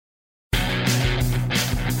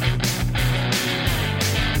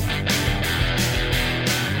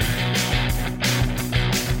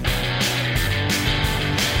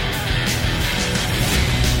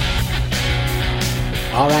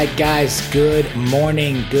right, guys, good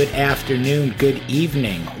morning, good afternoon, good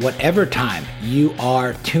evening, whatever time you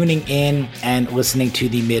are tuning in and listening to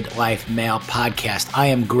the Midlife Male podcast. I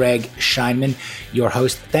am Greg Scheinman, your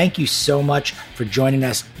host. Thank you so much for joining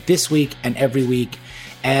us this week and every week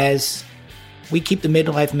as we keep the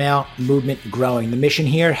Midlife Male movement growing. The mission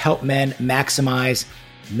here, help men maximize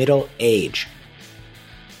middle age.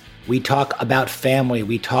 We talk about family,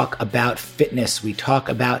 we talk about fitness, we talk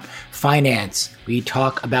about finance, we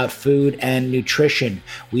talk about food and nutrition,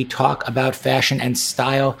 we talk about fashion and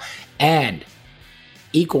style, and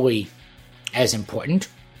equally as important,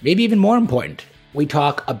 maybe even more important, we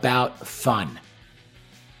talk about fun.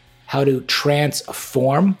 How to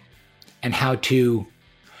transform and how to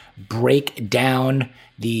break down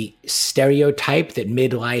the stereotype that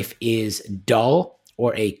midlife is dull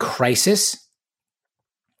or a crisis,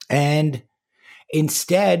 and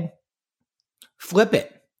instead flip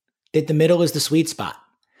it, that the middle is the sweet spot.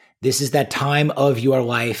 This is that time of your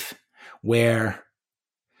life where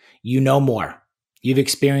you know more, you've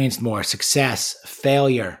experienced more success,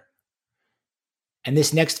 failure, and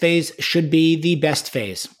this next phase should be the best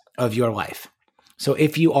phase of your life. So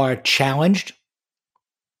if you are challenged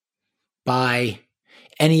by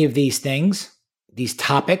any of these things, these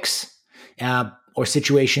topics, or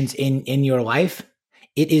situations in your life,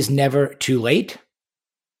 it is never too late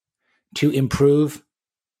to improve,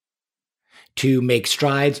 to make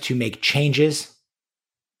strides, to make changes,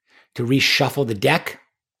 to reshuffle the deck,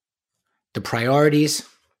 the priorities,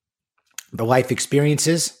 the life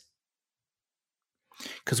experiences,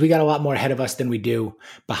 because we got a lot more ahead of us than we do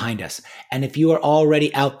behind us. And if you are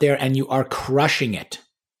already out there and you are crushing it,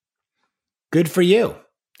 good for you.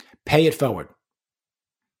 Pay it forward.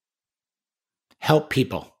 Help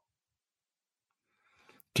people.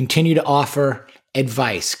 Continue to offer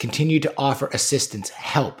advice, continue to offer assistance,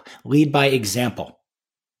 help, lead by example.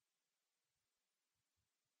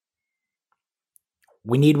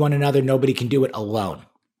 We need one another. Nobody can do it alone.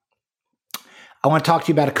 I want to talk to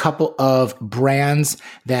you about a couple of brands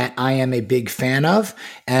that I am a big fan of,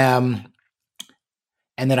 and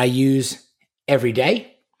that I use every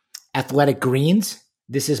day. Athletic Greens.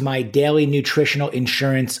 This is my daily nutritional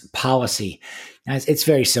insurance policy. Guys, it's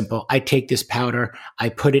very simple. I take this powder, I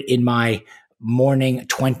put it in my morning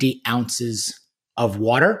 20 ounces of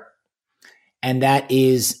water, and that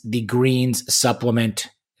is the greens supplement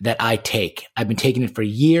that I take. I've been taking it for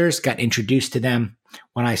years, got introduced to them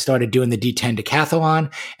when I started doing the D10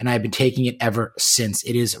 decathlon, and I've been taking it ever since.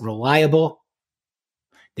 It is reliable.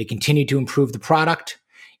 They continue to improve the product.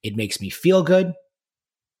 It makes me feel good.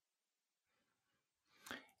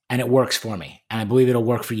 And it works for me. And I believe it'll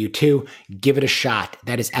work for you too. Give it a shot.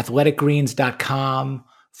 That is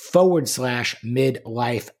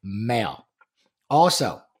athleticgreens.com/midlife male.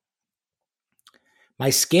 Also, my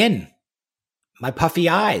skin, my puffy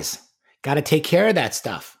eyes, got to take care of that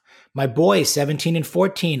stuff. My boys, 17 and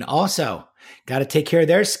 14, also got to take care of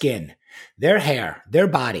their skin, their hair, their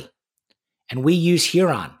body. And we use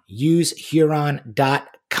Huron. Use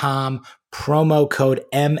Huron.com, promo code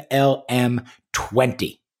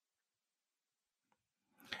MLM20.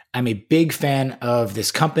 I'm a big fan of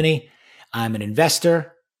this company. I'm an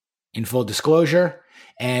investor, in full disclosure,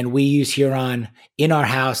 and we use Huron in our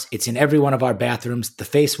house. It's in every one of our bathrooms. The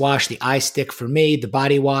face wash, the eye stick for me, the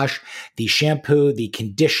body wash, the shampoo, the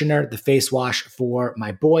conditioner, the face wash for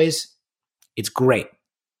my boys. It's great.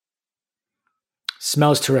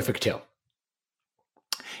 Smells terrific too.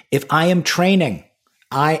 If I am training,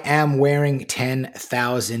 I am wearing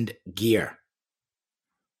 10,000 gear.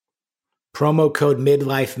 Promo code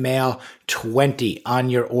MidlifeMale20 on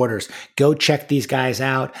your orders. Go check these guys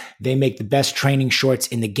out. They make the best training shorts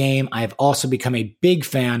in the game. I have also become a big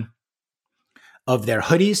fan of their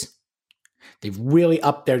hoodies. They've really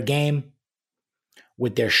upped their game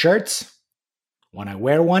with their shirts when I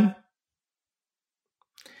wear one.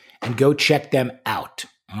 And go check them out.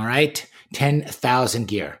 All right? 10,000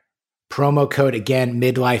 gear. Promo code again,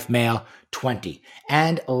 MidlifeMale20.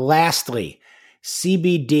 And lastly,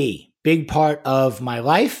 CBD. Big part of my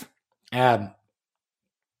life.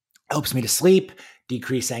 Helps me to sleep,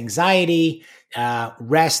 decrease anxiety,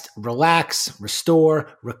 rest, relax, restore,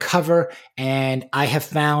 recover. And I have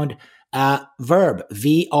found Verb,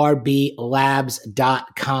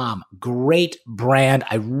 VRBLabs.com. Great brand.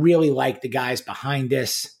 I really like the guys behind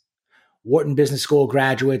this. Wharton Business School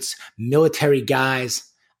graduates, military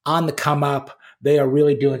guys on the come up. They are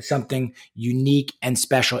really doing something unique and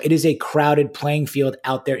special. It is a crowded playing field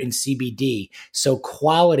out there in CBD. So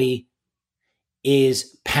quality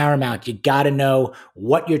is paramount. You got to know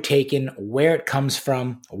what you're taking, where it comes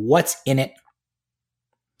from, what's in it.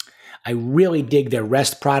 I really dig their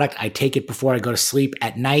rest product. I take it before I go to sleep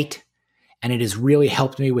at night, and it has really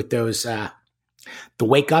helped me with those the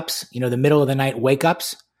wake ups, the middle of the night wake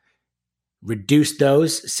ups. Reduced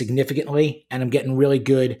those significantly, and I'm getting really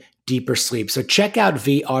good, deeper sleep. So check out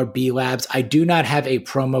VRB Labs. I do not have a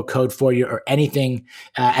promo code for you or anything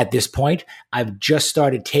at this point. I've just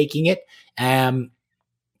started taking it and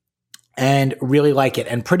really like it.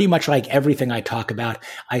 And pretty much like everything I talk about,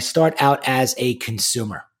 I start out as a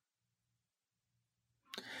consumer.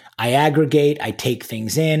 I aggregate, I take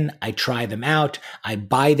things in, I try them out, I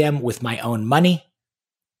buy them with my own money.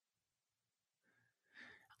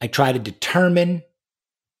 I try to determine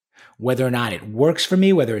whether or not it works for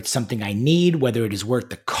me, whether it's something I need, whether it is worth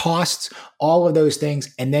the costs, all of those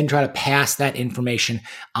things, and then try to pass that information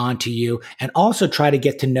on to you, and also try to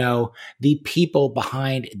get to know the people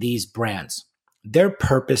behind these brands, their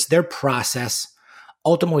purpose, their process,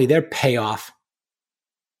 ultimately their payoff.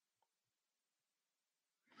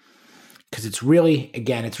 Because it's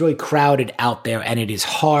really crowded out there, and it is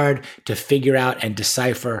hard to figure out and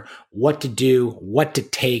decipher what to do, what to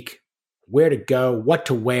take, where to go, what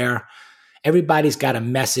to wear. Everybody's got a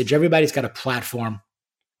message. Everybody's got a platform.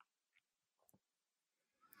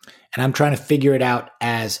 And I'm trying to figure it out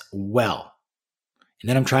as well. And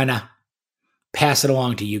then I'm trying to pass it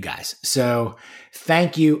along to you guys. So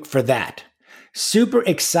thank you for that. Super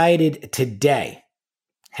excited today.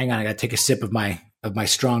 Hang on, I got to take a sip of my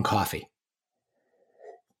strong coffee.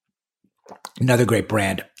 Another great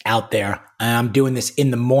brand out there. I'm doing this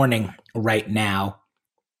in the morning right now,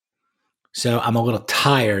 so I'm a little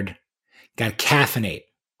tired. Got to caffeinate.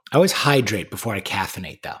 I always hydrate before I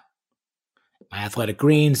caffeinate, though. My Athletic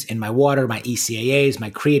Greens in my water, my ECAAs,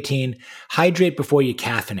 my creatine. Hydrate before you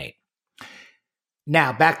caffeinate.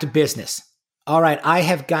 Now, back to business. All right, I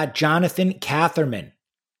have got Jonathan Catherman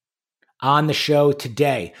on the show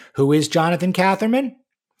today. Who is Jonathan Catherman?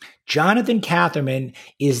 Jonathan Catherman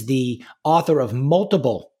is the author of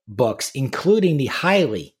multiple books, including the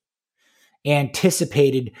highly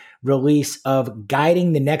anticipated release of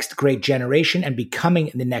Guiding the Next Great Generation and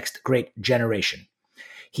Becoming the Next Great Generation.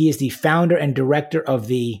 He is the founder and director of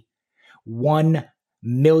the 1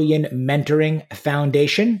 Million Mentoring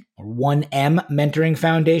Foundation, or 1M Mentoring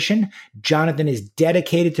Foundation. Jonathan is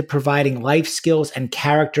dedicated to providing life skills and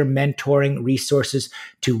character mentoring resources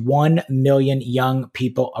to 1 million young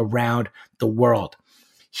people around the world.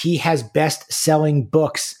 He has best-selling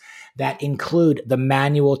books that include The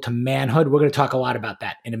Manual to Manhood. We're going to talk a lot about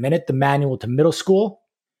that in a minute. The Manual to Middle School.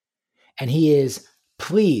 And he is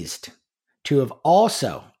pleased to have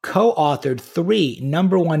also co-authored 3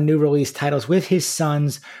 #1 new release titles with his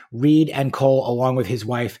sons, Reed and Cole, along with his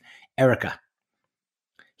wife, Erica.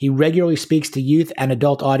 He regularly speaks to youth and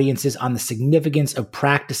adult audiences on the significance of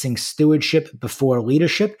practicing stewardship before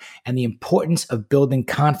leadership and the importance of building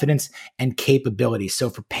confidence and capability. So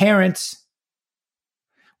for parents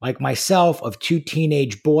like myself of 2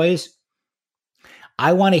 teenage boys,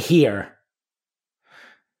 I want to hear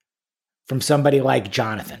from somebody like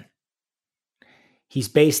Jonathan. He's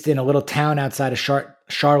based in a little town outside of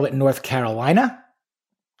Charlotte, North Carolina.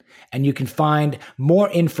 And you can find more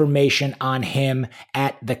information on him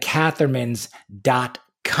at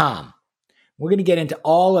thecathermans.com. We're going to get into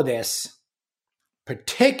all of this,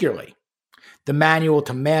 particularly the Manual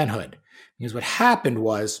to Manhood. Because what happened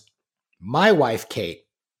was my wife, Kate,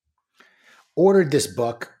 ordered this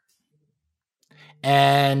book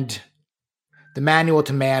and the Manual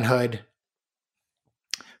to Manhood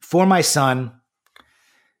for my son.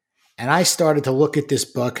 And I started to look at this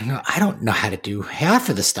book, and I don't know how to do half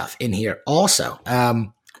of the stuff in here also.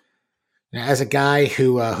 As a guy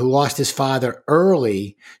who lost his father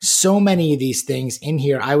early, so many of these things in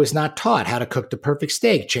here, I was not taught how to cook the perfect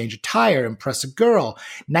steak, change a tire, impress a girl,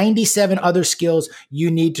 97 other skills you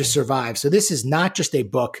need to survive. So this is not just a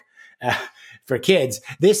book for kids.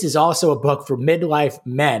 This is also a book for midlife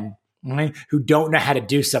men, right, who don't know how to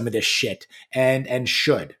do some of this shit and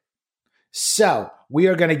should. So we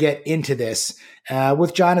are going to get into this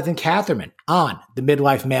with Jonathan Catherman on the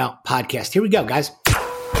Midlife Male podcast. Here we go, guys.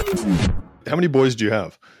 How many boys do you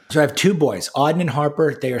have? So I have 2 boys, Auden and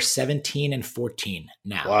Harper. They are 17 and 14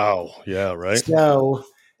 now. Wow. Yeah, right. So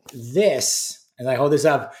this, as I hold this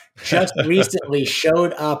up, just recently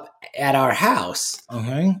showed up at our house,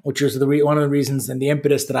 which was one of the reasons and the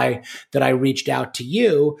impetus that I reached out to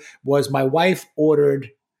you was my wife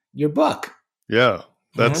ordered your book. Yeah.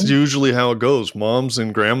 That's usually how it goes. Moms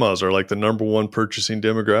and grandmas are like the #1 purchasing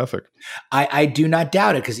demographic. I do not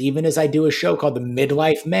doubt it, because even as I do a show called The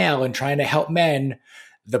Midlife Male and trying to help men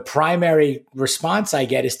the primary response I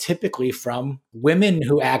get is typically from women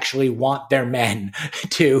who actually want their men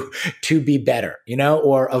to be better,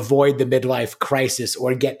 or avoid the midlife crisis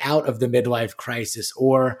or get out of the midlife crisis,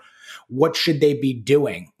 or what should they be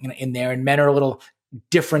doing in there. And men are a little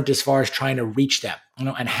different as far as trying to reach them,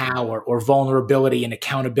 and how, or vulnerability and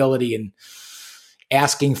accountability and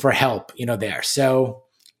asking for help, there. So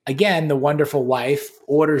again, the wonderful wife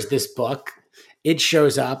orders this book. It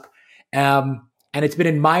shows up. And it's been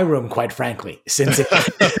in my room, quite frankly, since it.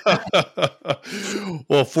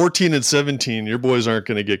 Well, 14 and 17, your boys aren't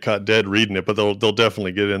going to get caught dead reading it, but they'll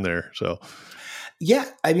definitely get in there. So, yeah,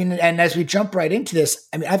 I mean, and as we jump right into this,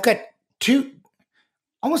 I mean, I've got two,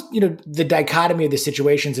 almost, the dichotomy of the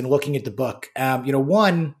situations and looking at the book.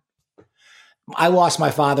 One, I lost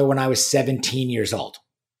my father when I was 17 years old.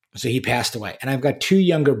 So he passed away. And I've got two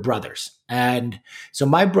younger brothers. And so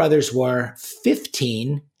my brothers were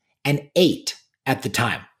 15 and 8 at the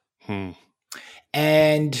time.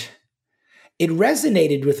 And it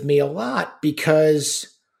resonated with me a lot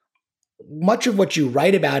because much of what you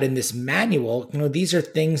write about in this manual, these are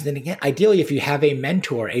things that, again, ideally, if you have a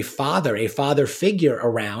mentor, a father figure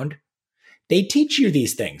around, they teach you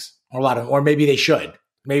these things, or a lot of them, or maybe they should.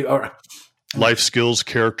 Maybe, or life skills,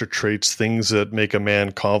 character traits, things that make a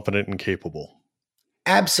man confident and capable.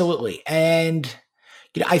 Absolutely. And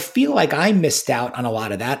I feel like I missed out on a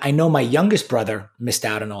lot of that. I know my youngest brother missed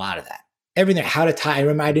out on a lot of that. Everything, how to tie. I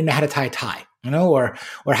remember I didn't know how to tie a tie, or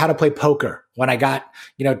how to play poker when I got,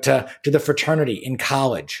 to the fraternity in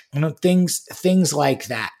college, things like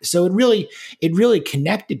that. So it really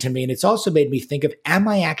connected to me. And it's also made me think of, am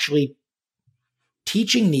I actually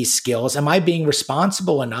teaching these skills? Am I being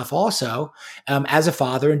responsible enough also as a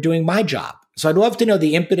father and doing my job? So I'd love to know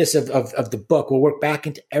the impetus of the book. We'll work back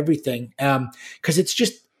into everything because it's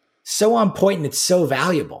just so on point and it's so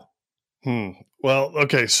valuable. Well,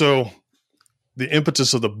 okay. So the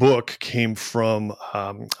impetus of the book came from,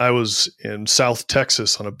 I was in South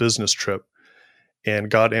Texas on a business trip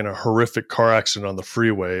and got in a horrific car accident on the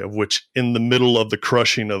freeway, of which in the middle of the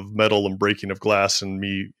crushing of metal and breaking of glass and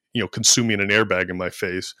me, consuming an airbag in my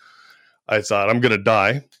face, I thought, I'm going to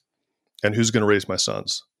die. And who's going to raise my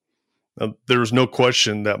sons? Now, there's no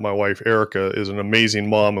question that my wife, Erica, is an amazing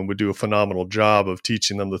mom and would do a phenomenal job of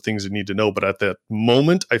teaching them the things they need to know. But at that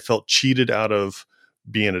moment, I felt cheated out of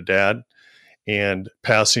being a dad and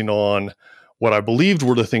passing on what I believed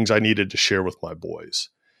were the things I needed to share with my boys.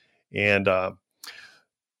 And,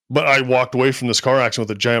 but I walked away from this car accident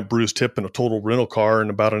with a giant bruised hip and a total rental car. And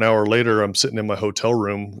about an hour later, I'm sitting in my hotel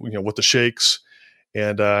room, with the shakes.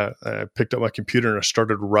 And I picked up my computer and I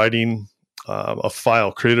started writing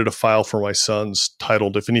created a file for my sons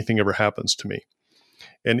titled, If Anything Ever Happens to Me.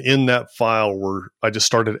 And in that file I just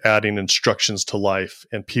started adding instructions to life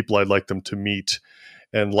and people I'd like them to meet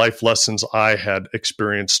and life lessons I had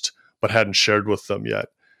experienced but hadn't shared with them yet.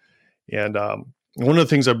 And one of the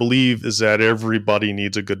things I believe is that everybody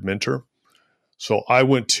needs a good mentor. So I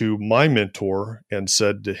went to my mentor and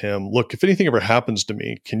said to him, look, if anything ever happens to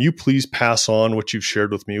me, can you please pass on what you've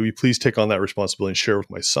shared with me? Will you please take on that responsibility and share with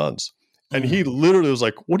my sons? And he literally was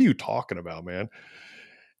like, what are you talking about, man?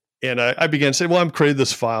 And I began to say, well, I'm creating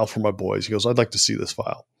this file for my boys. He goes, I'd like to see this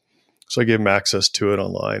file. So I gave him access to it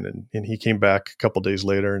online. And he came back a couple of days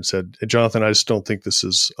later and said, hey, Jonathan, I just don't think this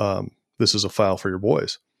is a file for your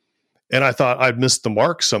boys. And I thought I'd missed the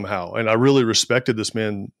mark somehow. And I really respected this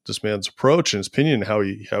man's approach and his opinion, how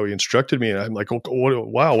he instructed me. And I'm like,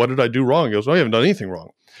 wow, what did I do wrong? He goes, well, you haven't done anything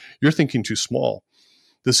wrong. You're thinking too small.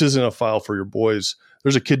 This isn't a file for your boys.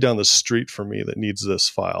 There's a kid down the street from me that needs this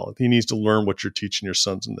file. He needs to learn what you're teaching your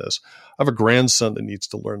sons in this. I have a grandson that needs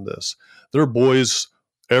to learn this. There are boys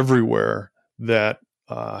everywhere that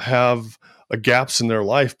have gaps in their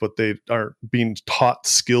life, but they aren't being taught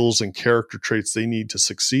skills and character traits they need to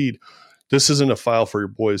succeed. This isn't a file for your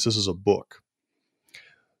boys. This is a book.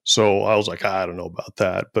 So I was like, I don't know about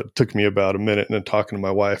that, but it took me about a minute and then talking to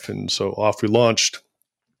my wife. And so off we launched.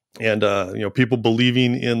 And, people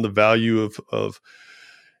believing in the value of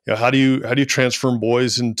how do you transform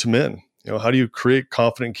boys into men? How do you create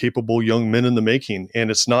confident, capable young men in the making?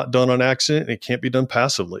 And it's not done on accident. And it can't be done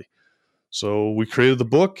passively. So we created the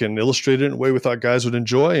book and illustrated it in a way we thought guys would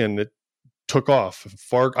enjoy. And it took off.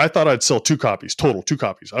 I thought I'd sell 2 copies, total 2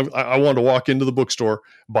 copies. I wanted to walk into the bookstore,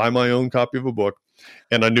 buy my own copy of a book.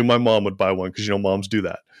 And I knew my mom would buy one because, moms do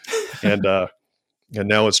that. And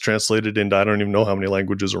now it's translated into, I don't even know how many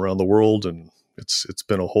languages around the world. And it's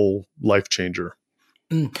been a whole life changer.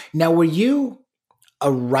 Now, were you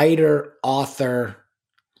a writer, author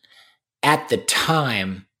at the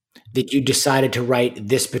time that you decided to write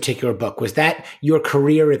this particular book? Was that your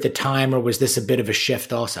career at the time, or was this a bit of a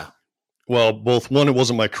shift also? Well, both. One, it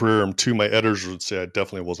wasn't my career, and two, my editors would say I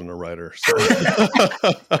definitely wasn't a writer. So.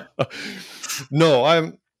 No,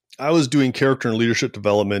 I was doing character and leadership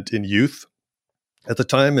development in youth at the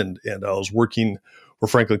time, and I was working for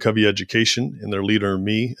Franklin Covey Education in their Leader in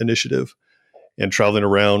Me initiative, and traveling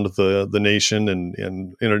around the nation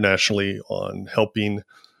and internationally on helping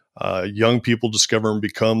young people discover and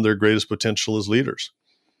become their greatest potential as leaders.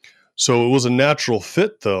 So it was a natural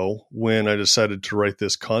fit, though, when I decided to write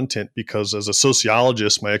this content, because as a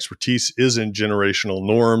sociologist, my expertise is in generational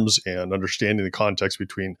norms and understanding the context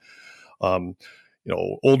between,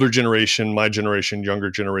 older generation, my generation, younger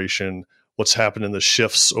generation, what's happened in the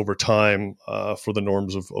shifts over time for the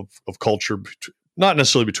norms of culture, not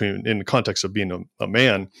necessarily in the context of being a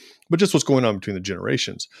man, but just what's going on between the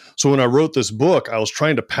generations. So when I wrote this book, I was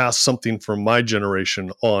trying to pass something from my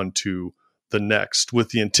generation on to the next, with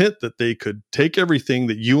the intent that they could take everything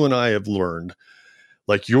that you and I have learned,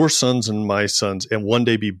 like your sons and my sons, and one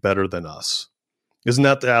day be better than us. Isn't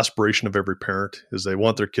that the aspiration of every parent? Is they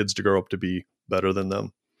want their kids to grow up to be better than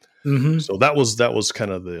them? Mm-hmm. So that was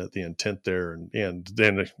kind of the intent there, and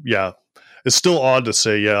then it's still odd to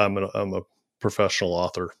say I'm a professional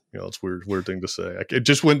author. It's weird thing to say. It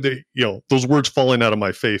just when those words falling out of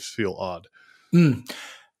my face feel odd.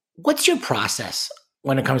 What's your process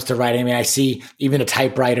when it comes to writing? I mean, I see even a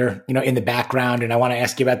typewriter, in the background, and I want to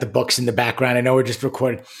ask you about the books in the background. I know we're just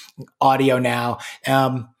recording audio now,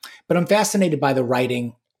 but I'm fascinated by the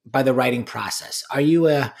writing process. Are you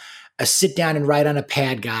a sit down and write on a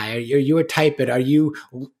pad guy? Are you a type it? Are you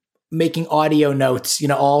making audio notes,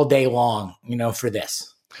 all day long, for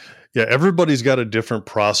this? Yeah, everybody's got a different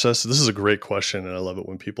process. This is a great question, and I love it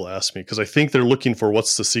when people ask me, because I think they're looking for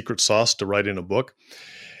what's the secret sauce to writing a book.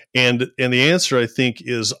 And the answer, I think,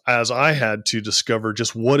 is, as I had to discover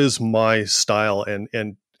just what is my style,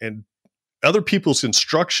 and other people's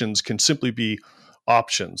instructions can simply be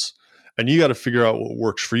options, and you got to figure out what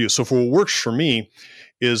works for you. So for what works for me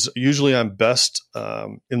is usually I'm best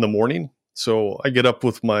in the morning. So I get up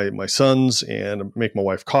with my sons and make my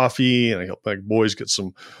wife coffee, and I help my boys get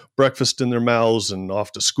some breakfast in their mouths and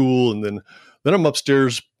off to school. And then I'm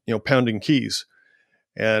upstairs, pounding keys.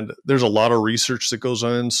 And there's a lot of research that goes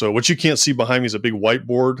on. So what you can't see behind me is a big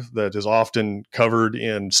whiteboard that is often covered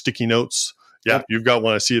in sticky notes. Yeah, you've got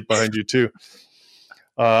one. I see it behind you too.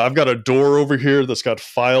 I've got a door over here that's got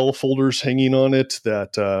file folders hanging on it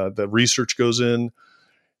that research goes in.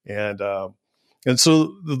 And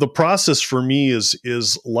so the process for me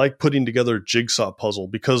is like putting together a jigsaw puzzle,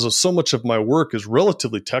 because of so much of my work is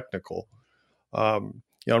relatively technical. I'm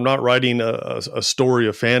not writing a story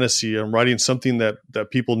of fantasy. I'm writing something that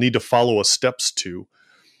people need to follow steps to,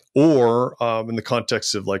 or in the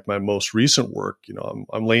context of like my most recent work,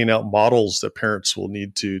 I'm laying out models that parents will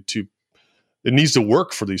need to. It needs to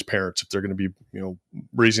work for these parents if they're going to be,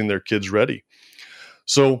 raising their kids ready.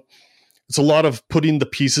 So it's a lot of putting the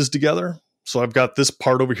pieces together. So I've got this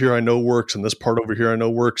part over here I know works, and this part over here I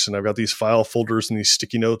know works, and I've got these file folders and these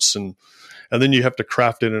sticky notes, and then you have to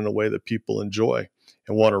craft it in a way that people enjoy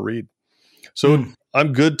and want to read. So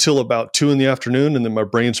I'm good till about 2 p.m, and then my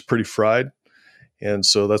brain's pretty fried. And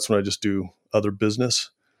so that's when I just do other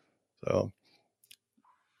business. So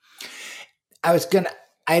I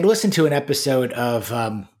had listened to an episode of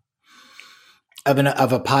a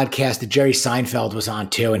podcast that Jerry Seinfeld was on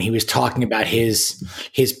too, and he was talking about his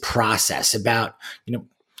process, about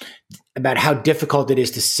how difficult it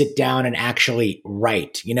is to sit down and actually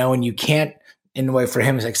write, and you can't, in a way for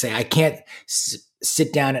him, it's like say, I can't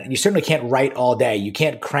sit down, and you certainly can't write all day. You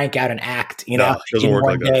can't crank out an act, in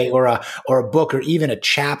one day, or a book, or even a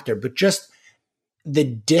chapter, but just the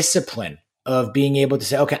discipline of being able to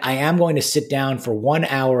say, okay, I am going to sit down for 1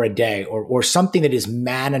 hour a day, or something that is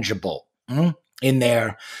manageable in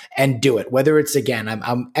there, and do it. Whether it's, again,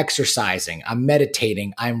 I'm exercising, I'm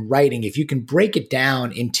meditating, I'm writing. If you can break it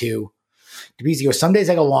down into, some days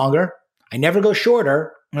I go longer. I never go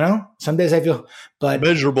shorter. Some days I feel, but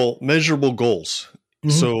measurable goals. Mm-hmm.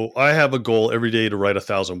 So I have a goal every day to write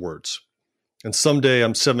 1,000 words, and someday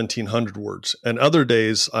I'm 1,700 words, and other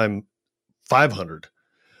days I'm 500.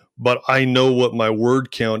 But I know what my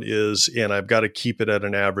word count is, and I've got to keep it at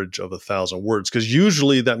an average of 1,000 words, because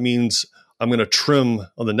usually that means I'm going to trim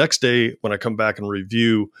on the next day when I come back and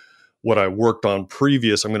review what I worked on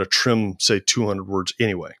previous. I'm going to trim, say, 200 words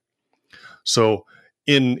anyway. So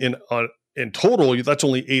in total, that's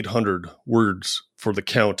only 800 words for the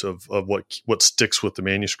count of what sticks with the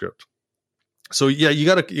manuscript. So yeah, you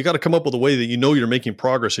got to come up with a way that you're making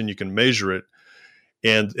progress and you can measure it,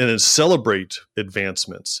 and then celebrate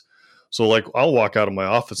advancements. So like I'll walk out of my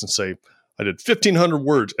office and say, I did 1,500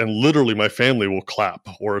 words, and literally my family will clap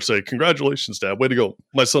or say, congratulations, Dad, way to go.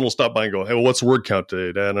 My son will stop by and go, hey, well, what's the word count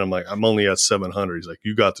today, Dad? And I'm like, I'm only at 700. He's like,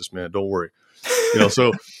 you got this, man. Don't worry.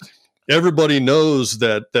 So everybody knows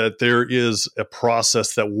that there is a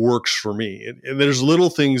process that works for me. And there's little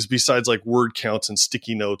things besides like word counts and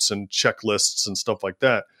sticky notes and checklists and stuff like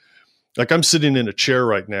that. Like I'm sitting in a chair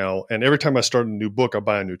right now, and every time I start a new book, I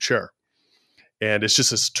buy a new chair. And it's just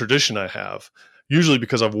this tradition I have. Usually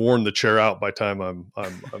because I've worn the chair out by the time I'm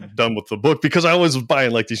done with the book, because I always was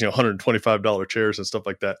buying like these $125 chairs and stuff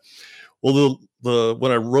like that. Well,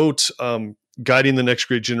 when I wrote Guiding the Next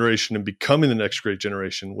Great Generation and Becoming the Next Great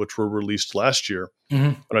Generation, which were released last year,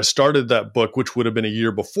 when I started that book, which would have been a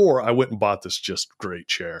year before, I went and bought this just great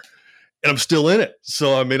chair. And I'm still in it.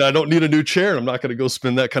 So, I mean, I don't need a new chair. I'm not going to go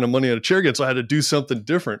spend that kind of money on a chair again. So I had to do something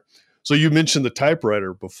different. So you mentioned the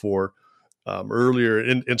typewriter before. Earlier.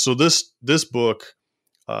 And so this book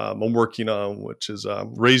I'm working on, which is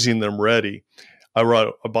Raising Them Ready, I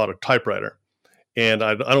bought a typewriter, and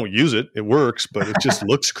I don't use it. It works, but it just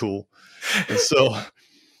looks cool. And so,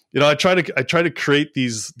 I try to create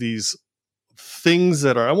these things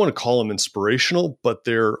that are, I want to call them inspirational, but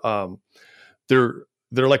they're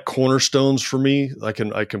like cornerstones for me. I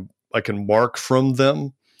can mark from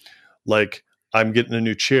them, like I'm getting a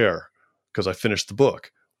new chair because I finished the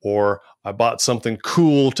book. Or I bought something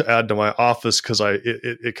cool to add to my office because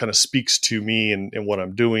it kind of speaks to me and what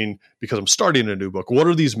I'm doing because I'm starting a new book. What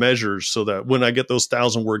are these measures so that when I get those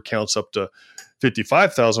 1,000-word counts up to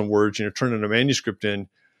 55,000 words and you're turning a manuscript in,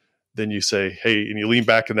 then you say, hey, and you lean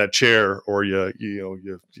back in that chair, or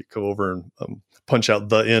you go over and punch out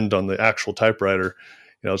the end on the actual typewriter.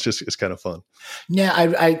 It's kind of fun. Yeah,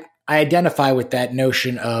 I identify with that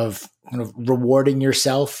notion of kind of rewarding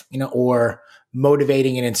yourself, or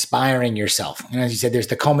motivating and inspiring yourself. And as you said, there's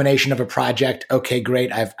the culmination of a project. Okay, great.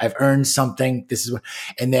 I've earned something. This is what,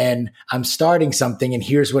 and then I'm starting something, and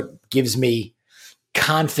here's what gives me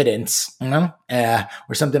confidence, or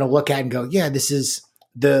something to look at and go, yeah, this is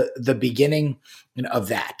the beginning of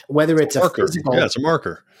that, whether it's a physical, it's a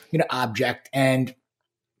marker, object. And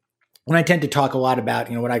when I tend to talk a lot about,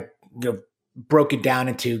 when I, broke it down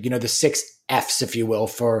into, the 6 F's, if you will,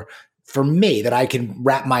 for me that I can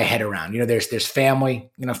wrap my head around. There's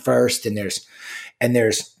family, first, and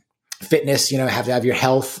there's fitness, have to have your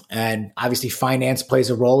health, and obviously finance plays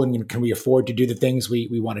a role. And can we afford to do the things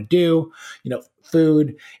we want to do?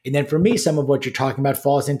 Food. And then for me, some of what you're talking about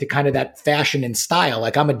falls into kind of that fashion and style.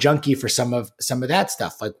 Like I'm a junkie for some of that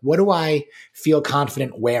stuff. Like, what do I feel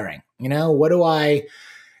confident wearing?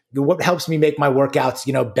 What helps me make my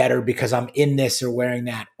workouts, better because I'm in this or wearing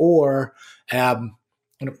that? Or,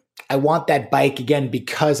 I want that bike again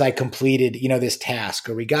because I completed, this task,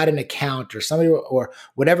 or we got an account, or somebody, or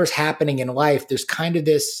whatever's happening in life. There's kind of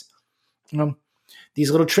this,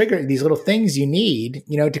 these little things you need,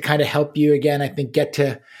 to kind of help you again, I think, get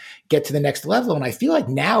to the next level. And I feel like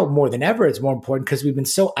now more than ever, it's more important because we've been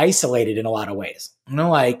so isolated in a lot of ways,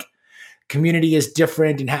 like community is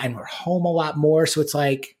different and we're home a lot more. So it's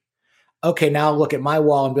like, okay, now I'll look at my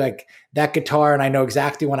wall and be like, that guitar. And I know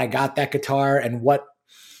exactly when I got that guitar and what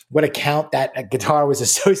account that guitar was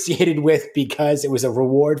associated with because it was a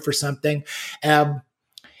reward for something. I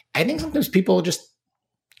think sometimes people just,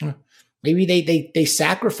 maybe they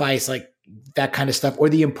sacrifice like that kind of stuff, or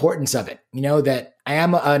the importance of it, that I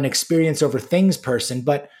am an experience over things person,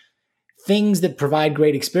 but things that provide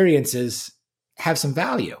great experiences have some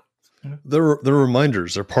value. They're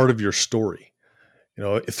reminders. They're part of your story.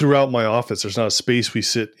 Throughout my office, there's not a space we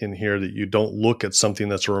sit in here that you don't look at something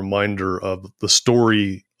that's a reminder of the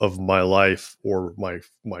story of my life or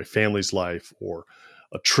my family's life or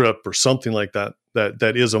a trip or something like that.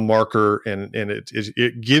 That is a marker, and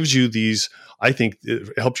it gives you these. I think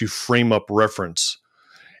it helps you frame up reference,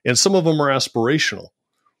 and some of them are aspirational.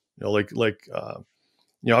 I've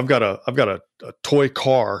got a toy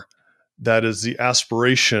car that is the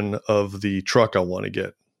aspiration of the truck I want to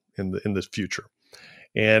get in the future.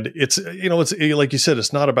 And it's like you said,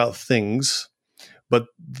 it's not about things, but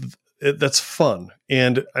that's fun.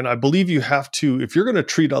 And I believe you have to, if you're going to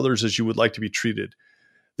treat others as you would like to be treated,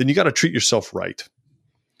 then you got to treat yourself right.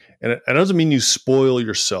 And it doesn't mean you spoil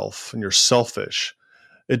yourself and you're selfish.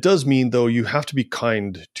 It does mean, though, you have to be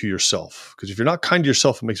kind to yourself, because if you're not kind to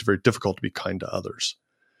yourself, it makes it very difficult to be kind to others.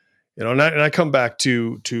 And I come back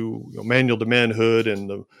to Manual to Manhood and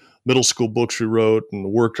the middle school books we wrote and the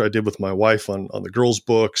work I did with my wife on the girls'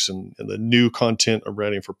 books and the new content I'm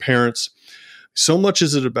writing for parents. So much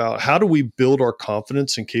is it about how do we build our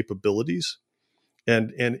confidence and capabilities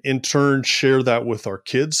and in turn share that with our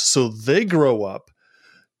kids so they grow up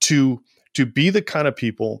to be the kind of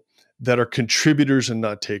people that are contributors and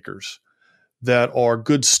not takers, that are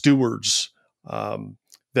good stewards,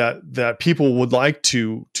 that people would like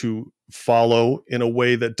to follow in a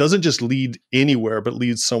way that doesn't just lead anywhere, but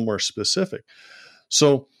leads somewhere specific.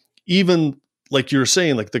 So even like you're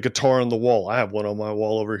saying, like the guitar on the wall, I have one on my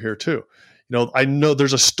wall over here too. I know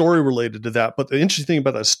there's a story related to that, but the interesting thing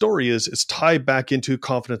about that story is it's tied back into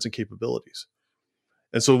confidence and capabilities.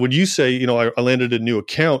 And so when you say, I landed a new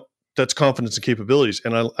account, that's confidence and capabilities.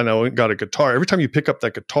 And I went and got a guitar. Every time you pick up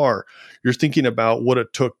that guitar, you're thinking about what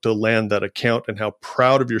it took to land that account and how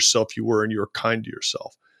proud of yourself you were and you were kind to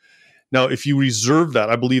yourself. Now, if you reserve that,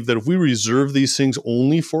 I believe that if we reserve these things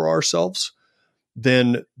only for ourselves,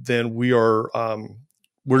 then we are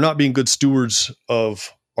we're not being good stewards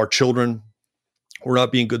of our children. We're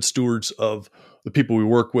not being good stewards of the people we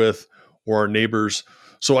work with or our neighbors.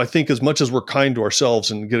 So I think as much as we're kind to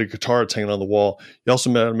ourselves and get a guitar that's hanging on the wall, you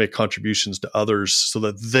also got to make contributions to others so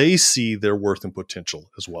that they see their worth and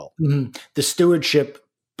potential as well. Mm-hmm. The stewardship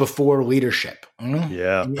before leadership. Mm-hmm.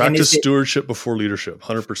 Yeah. Practice stewardship before leadership,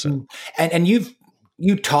 100%. And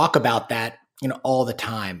you talk about that, all the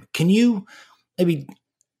time. Can you maybe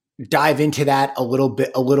dive into that a little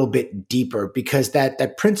bit deeper? Because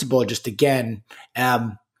that principle, just again,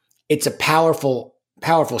 it's a powerful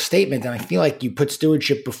statement. And I feel like you put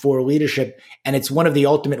stewardship before leadership, and it's one of the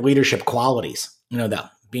ultimate leadership qualities, though,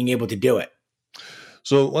 being able to do it.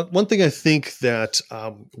 So one thing I think that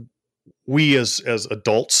we as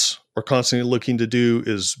adults are constantly looking to do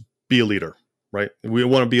is be a leader, right? We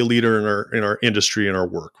want to be a leader in our industry, in our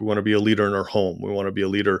work. We want to be a leader in our home. We want to be a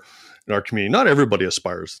leader in our community. Not everybody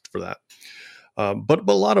aspires for that. But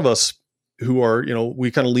a lot of us who are, we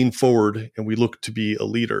kind of lean forward and we look to be a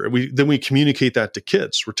leader. And then we communicate that to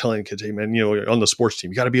kids. We're telling kids, hey man, on the sports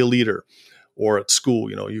team, you got to be a leader, or at school,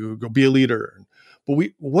 you go be a leader. But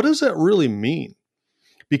what does that really mean?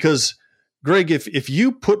 Because Greg, if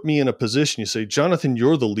you put me in a position, you say, Jonathan,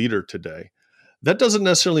 you're the leader today. That doesn't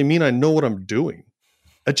necessarily mean I know what I'm doing.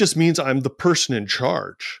 It just means I'm the person in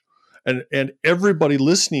charge. And everybody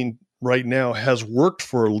listening right now has worked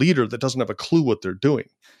for a leader that doesn't have a clue what they're doing,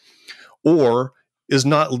 or is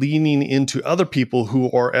not leaning into other people who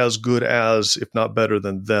are as good as, if not better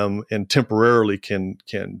than them, and temporarily can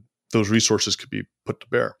those resources could be put to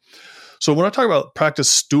bear. So when I talk about practice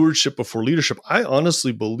stewardship before leadership, I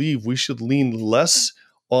honestly believe we should lean less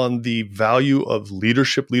on the value of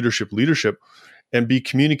leadership, and be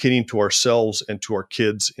communicating to ourselves and to our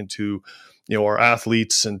kids and to our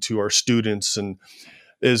athletes and to our students, and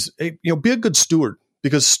be a good steward.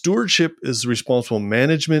 Because stewardship is the responsible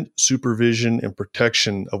management, supervision, and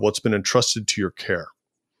protection of what's been entrusted to your care.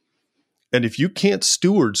 And if you can't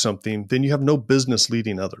steward something, then you have no business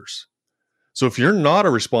leading others. So if you're not a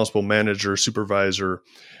responsible manager, supervisor,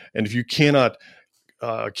 and if you cannot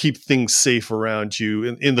keep things safe around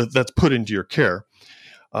you that's put into your care,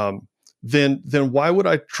 then why would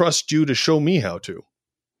I trust you to show me how to?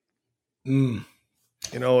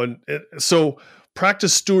 So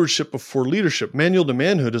practice stewardship before leadership. Manual to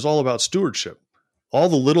Manhood is all about stewardship. All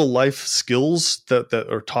the little life skills that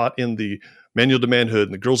are taught in the Manual to Manhood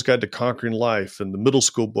and the Girl's Guide to Conquering Life and the middle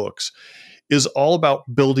school books is all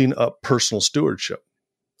about building up personal stewardship,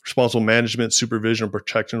 responsible management, supervision, and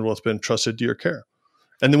protection of what's been entrusted to your care.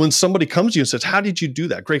 And then when somebody comes to you and says, how did you do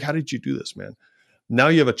that? Greg, how did you do this, man? Now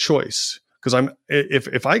you have a choice. Because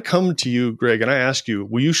if I come to you, Greg, and I ask you,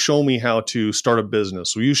 will you show me how to start a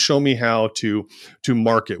business? Will you show me how to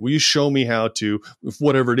market? Will you show me how to,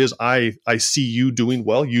 whatever it is, I see you doing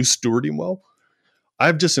well, you stewarding well?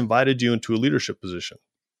 I've just invited you into a leadership position.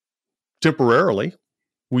 Temporarily,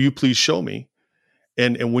 will you please show me?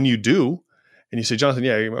 And when you do, and you say, Jonathan,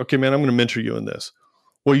 yeah, okay, man, I'm going to mentor you in this.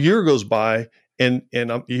 Well, a year goes by, and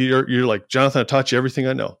you're like, Jonathan, I taught you everything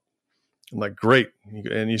I know. I'm like, great.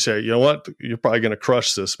 And you say, you know what? You're probably going to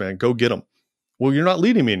crush this, man. Go get them. Well, you're not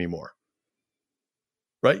leading me anymore,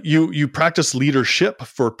 right? You practice leadership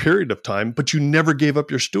for a period of time, but you never gave up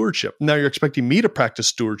your stewardship. Now you're expecting me to practice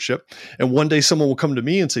stewardship. And one day someone will come to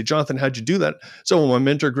me and say, Jonathan, how'd you do that? So when my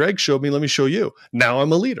mentor, Greg, showed me, let me show you. Now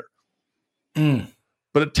I'm a leader.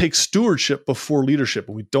 But it takes stewardship before leadership.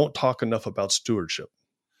 And we don't talk enough about stewardship.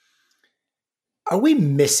 Are we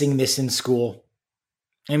missing this in school?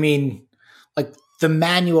 I mean, like the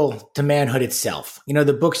Manual to Manhood itself,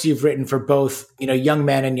 the books you've written for both, young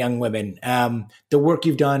men and young women, the work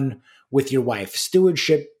you've done with your wife,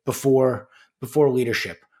 stewardship before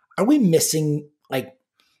leadership. Are we missing like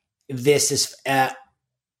this is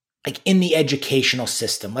like in the educational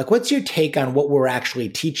system? Like, what's your take on what we're actually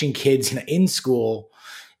teaching kids in school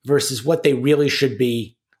versus what they really should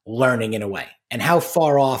be learning in a way, and how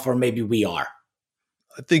far off, or maybe we are?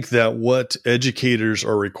 I think that what educators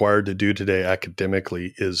are required to do today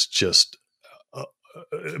academically is just,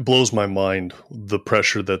 it blows my mind, the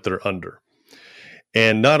pressure that they're under.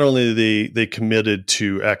 And not only they committed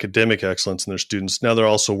to academic excellence in their students, now they're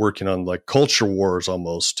also working on like culture wars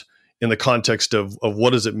almost, in the context of what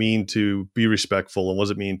does it mean to be respectful, and what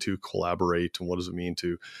does it mean to collaborate, and what does it mean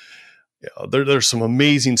to, there's some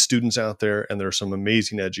amazing students out there, and there are some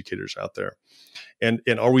amazing educators out there. And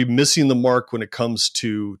are we missing the mark when it comes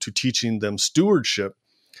to teaching them stewardship?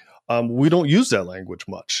 We don't use that language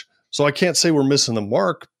much. So I can't say we're missing the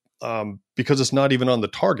mark because it's not even on the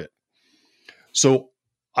target. So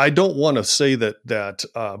I don't want to say that,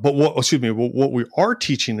 but what we are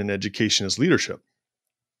teaching in education is leadership.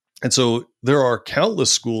 And so there are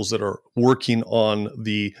countless schools that are working on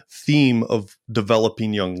the theme of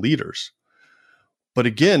developing young leaders. But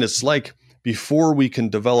again, it's like, before we can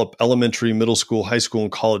develop elementary, middle school, high school,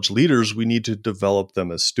 and college leaders, we need to develop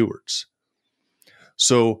them as stewards.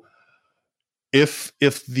 So if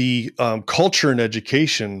the culture in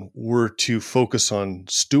education were to focus on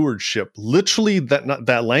stewardship, literally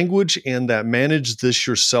that language and that manage this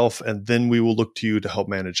yourself, and then we will look to you to help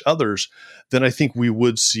manage others, then I think we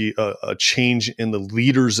would see a change in the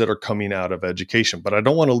leaders that are coming out of education. But I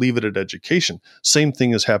don't want to leave it at education. Same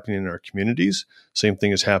thing is happening in our communities. Same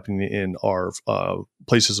thing is happening in our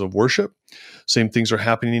places of worship. Same things are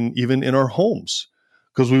happening even in our homes.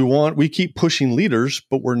 Because we keep pushing leaders,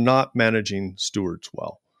 but we're not managing stewards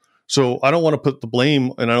well. So I don't want to put the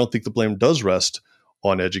blame, and I don't think the blame does rest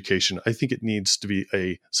on education. I think it needs to be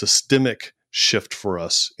a systemic shift for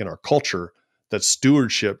us in our culture, that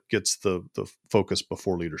stewardship gets the focus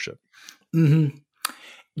before leadership. Mm-hmm.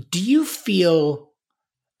 Do you feel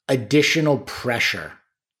additional pressure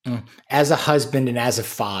as a husband and as a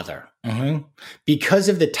father, because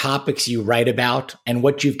of the topics you write about and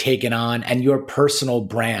what you've taken on and your personal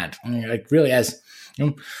brand, like really as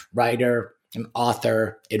writer, an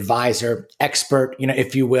author, advisor, expert,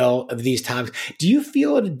 if you will, of these topics? Do you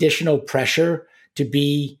feel an additional pressure to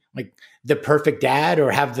be like the perfect dad,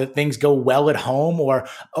 or have the things go well at home, or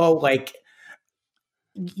no way.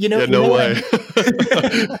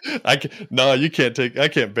 I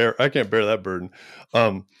can't bear that burden.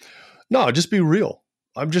 No, just be real.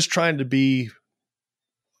 I'm trying to be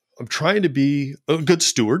a good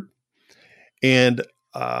steward, and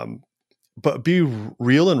but be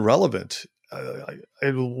real and relevant.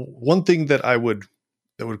 One thing that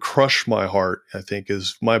would crush my heart, I think,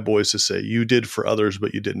 is my boys to say, "You did for others,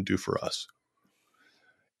 but you didn't do for us."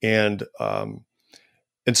 And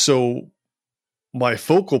so my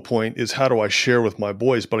focal point is, how do I share with my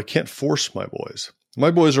boys? But I can't force my boys.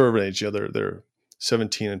 My boys are of an age, they're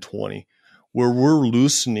 17 and 20, where we're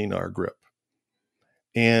loosening our grip.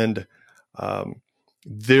 And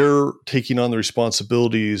they're taking on the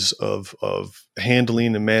responsibilities of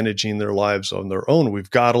handling and managing their lives on their own.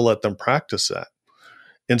 We've got to let them practice that.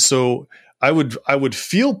 And so I would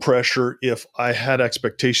feel pressure if I had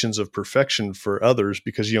expectations of perfection for others,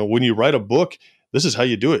 because, when you write a book, this is how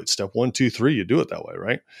you do it. Step 1, 2, 3, you do it that way,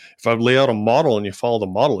 right? If I lay out a model and you follow the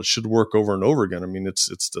model, it should work over and over again. I mean,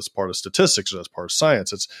 that's part of statistics, that's part of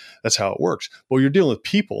science. That's how it works. But you're dealing with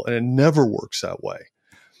people, and it never works that way.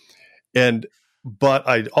 But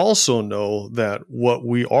I also know that what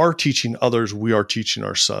we are teaching others, we are teaching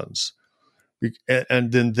our sons,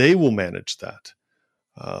 and then they will manage that.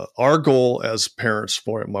 Our goal as parents,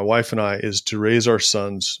 for my wife and I, is to raise our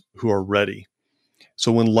sons who are ready.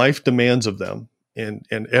 So when life demands of them, and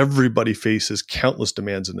everybody faces countless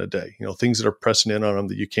demands in a day, things that are pressing in on them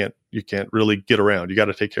that you can't really get around. You got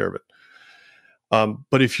to take care of it.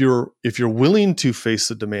 But if you're willing to face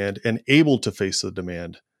the demand and able to face the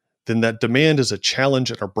demand, then that demand is a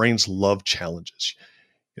challenge, and our brains love challenges.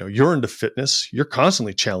 You're into fitness, you're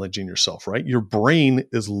constantly challenging yourself, right? Your brain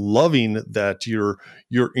is loving that you're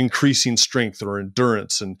increasing strength or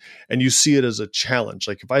endurance, and you see it as a challenge.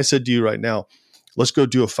 Like if I said to you right now, let's go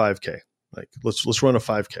do a 5K. Like let's run a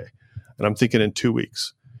 5K. And I'm thinking in 2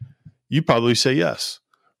 weeks, you probably say yes,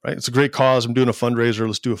 right? It's a great cause. I'm doing a fundraiser.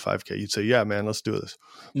 Let's do a 5K. You'd say, yeah, man, let's do this.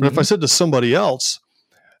 But if I said to somebody else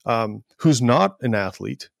who's not an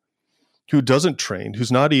athlete, who doesn't train,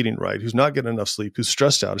 who's not eating right, who's not getting enough sleep, who's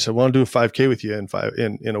stressed out, I said, I want to do a 5K with you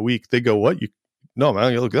in a week. They go, what? No,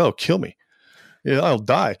 man, that'll kill me. I'll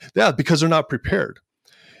die. Yeah, because they're not prepared.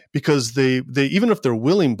 Because they even if they're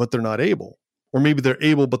willing, but they're not able. Or maybe they're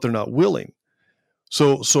able, but they're not willing.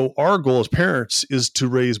 So our goal as parents is to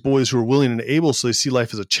raise boys who are willing and able, so they see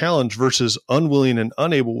life as a challenge, versus unwilling and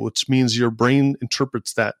unable, which means your brain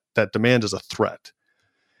interprets that demand as a threat.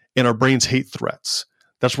 And our brains hate threats.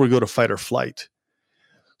 That's where we go to fight or flight.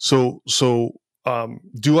 So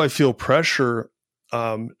do I feel pressure?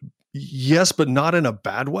 Yes, but not in a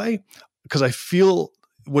bad way, because I feel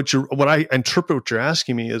what I interpret what you're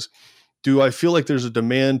asking me is, do I feel like there's a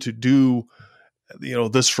demand to do,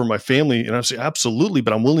 this for my family? And I say absolutely,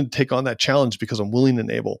 but I'm willing to take on that challenge because I'm willing and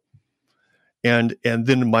able. And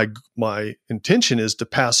then my intention is to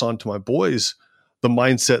pass on to my boys the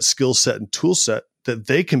mindset, skill set, and tool set that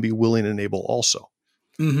they can be willing and able also.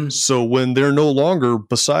 Mm-hmm. So when they're no longer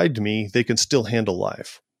beside me, they can still handle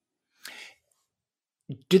life.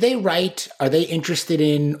 Do they write? Are they interested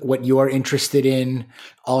in what you're interested in?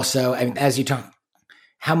 Also, I mean, as you talk,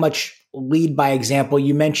 how much lead by example?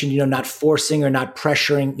 You mentioned, not forcing or not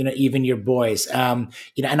pressuring, even your boys. And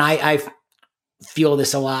I feel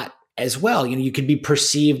this a lot as well. You could be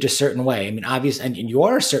perceived a certain way. I mean, obviously, and you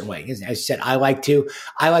are a certain way. As I said, I like to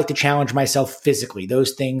challenge myself physically.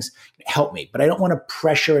 Those things help me, but I don't want to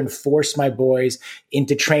pressure and force my boys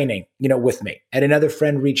into training, with me. I had another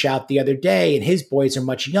friend reach out the other day, and his boys are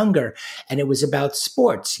much younger, and it was about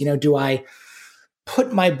sports. Do I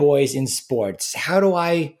put my boys in sports? How do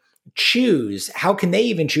I choose? How can they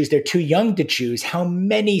even choose? They're too young to choose. How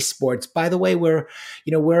many sports? By the way, we're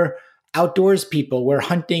outdoors people. We're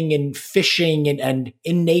hunting and fishing and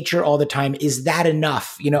in nature all the time. Is that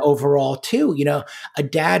enough, overall too? A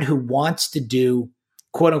dad who wants to do,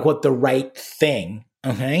 quote unquote, the right thing,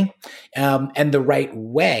 okay, and the right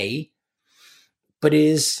way, but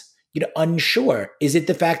is, unsure. Is it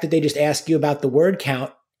the fact that they just ask you about the word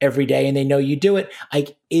count every day and they know you do it?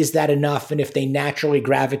 Like, is that enough? And if they naturally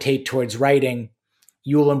gravitate towards writing,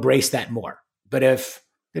 you will embrace that more. But if,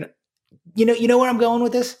 you know where I'm going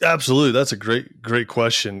with this? Absolutely. That's a great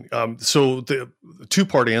question. So the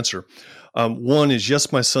two-part answer. One is,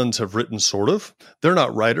 yes, my sons have written sort of. They're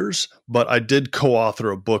not writers, but I did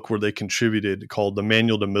co-author a book where they contributed called The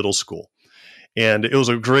Manual to Middle School. And it was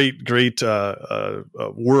a great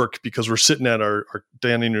work, because we're sitting at our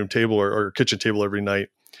dining room table or our kitchen table every night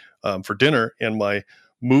for dinner. And my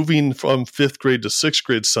moving from 5th grade to 6th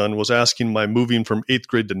grade son was asking my moving from 8th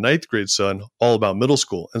grade to 9th grade son all about middle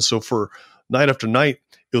school. And so for night after night,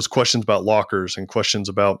 it was questions about lockers and questions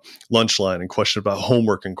about lunch line and questions about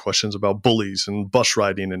homework and questions about bullies and bus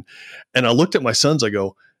riding. And I looked at my sons, I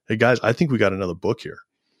go, hey guys, I think we got another book here.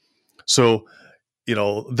 So,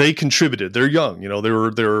 they contributed. They're young, they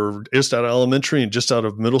were just out of elementary and just out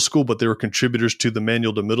of middle school, but they were contributors to the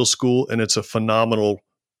Manual to Middle School. And it's a phenomenal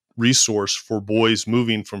resource for boys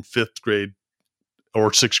moving from 5th grade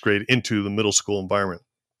or 6th grade into the middle school environment.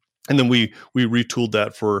 And then we retooled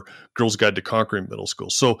that for Girls Guide to Conquering Middle School.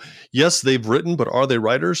 So yes, they've written, but are they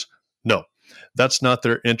writers? No, that's not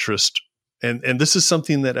their interest. And this is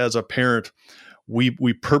something that as a parent,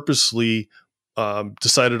 we purposely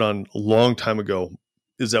decided on a long time ago,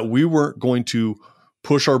 is that we weren't going to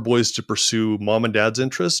push our boys to pursue mom and dad's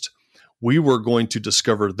interest. We were going to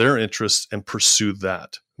discover their interests and pursue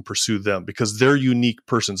that and pursue them, because they're unique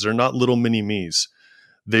persons. They're not little mini me's.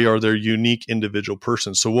 They are their unique individual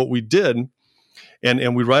persons. So what we did,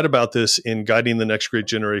 and we write about this in Guiding the Next Great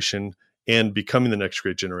Generation and Becoming the Next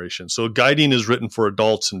Great Generation. So Guiding is written for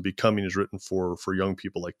adults and Becoming is written for young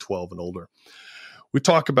people like 12 and older. We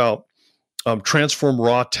talk about transform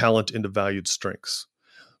raw talent into valued strengths.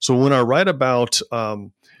 So when I write about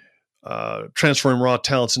transforming raw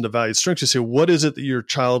talents into valued strengths, you say, what is it that your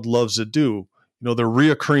child loves to do? The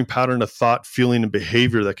reoccurring pattern of thought, feeling, and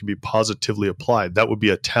behavior that can be positively applied. That would be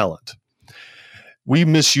a talent. We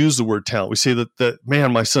misuse the word talent. We say that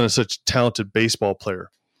man, my son is such a talented baseball player,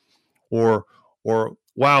 or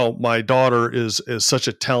wow, my daughter is such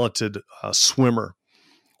a talented swimmer.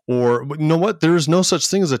 Or, you know what? There is no such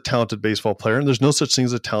thing as a talented baseball player, and there's no such thing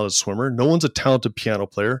as a talented swimmer. No one's a talented piano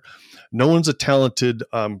player. No one's a talented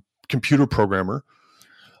computer programmer.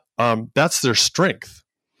 That's their strength.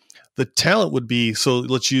 The talent would be, so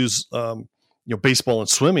let's use baseball and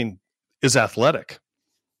swimming is athletic.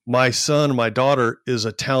 My son, my daughter is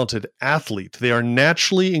a talented athlete. They are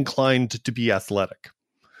naturally inclined to be athletic.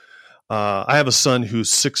 I have a son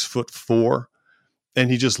who's 6'4", and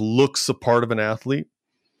he just looks the part of an athlete.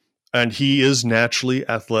 And he is naturally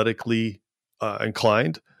athletically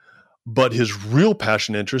inclined, but his real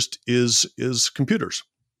passion interest is computers.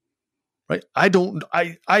 Right? I don't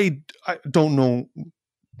know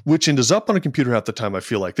which end is up on a computer half the time. I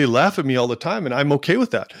feel like they laugh at me all the time, and I'm okay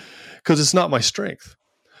with that because it's not my strength.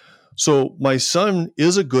 So my son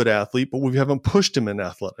is a good athlete, but we haven't pushed him in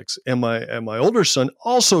athletics. And my older son,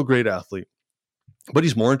 also a great athlete, but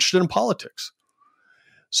he's more interested in politics.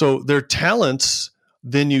 So their talents,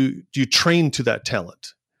 then you train to that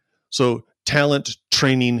talent. So talent,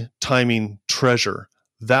 training, timing, treasure.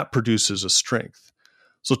 that produces a strength.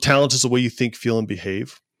 So talent is the way you think, feel, and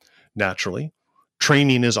behave naturally.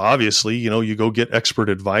 Training is obviously, you go get expert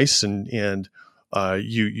advice and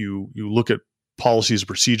you look at policies,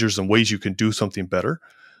 procedures, and ways you can do something better,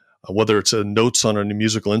 whether it's notes on a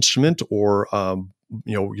musical instrument or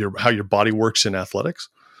how your body works in athletics.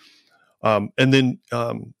 And then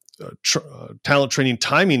talent training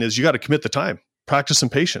timing is you got to commit the time, practice,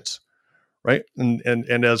 and patience, right?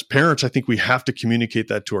 And as parents, I think we have to communicate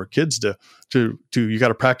that to our kids to you got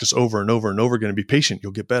to practice over and over and over again and be patient.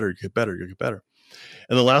 You'll get better, you get better, you get better.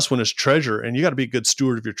 And the last one is treasure, and you got to be a good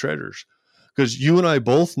steward of your treasures, because you and I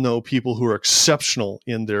both know people who are exceptional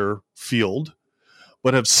in their field,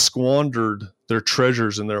 but have squandered their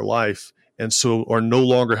treasures in their life, and so are no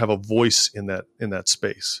longer have a voice in that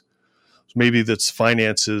space. Maybe that's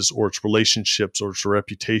finances, or it's relationships, or it's a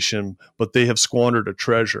reputation, but they have squandered a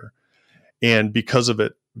treasure. And because of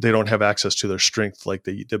it, they don't have access to their strength like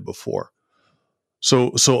they did before.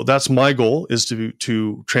 So that's my goal, is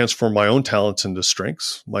to transform my own talents into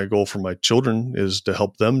strengths. My goal for my children is to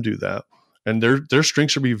help them do that. And their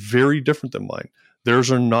strengths should be very different than mine.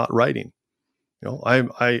 Theirs are not writing.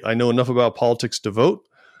 I know enough about politics to vote.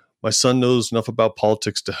 My son knows enough about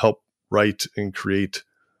politics to help write and create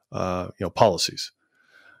policies.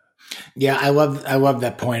 Yeah, I love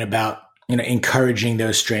that point about encouraging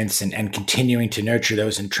those strengths and continuing to nurture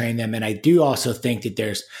those and train them. And I do also think that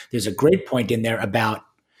there's a great point in there about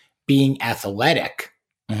being athletic,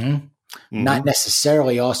 not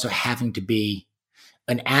necessarily also having to be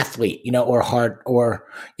an athlete, or hardcore,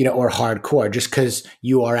 just because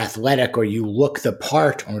you are athletic or you look the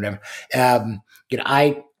part or whatever.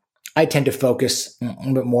 I tend to focus a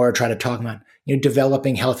little bit more, try to talk about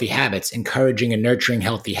developing healthy habits, encouraging and nurturing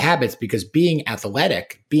healthy habits, because being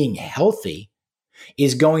athletic, being healthy,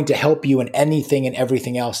 is going to help you in anything and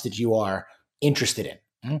everything else that you are interested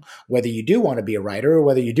in. Whether you do want to be a writer, or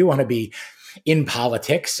whether you do want to be in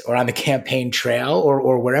politics or on the campaign trail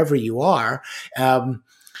or wherever you are,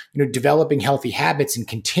 developing healthy habits and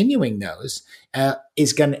continuing those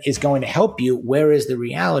is going to help you. Whereas the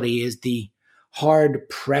reality is the hard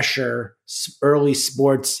pressure, early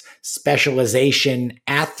sports specialization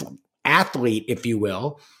athlete, if you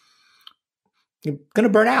will, you're going to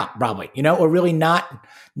burn out probably, or really not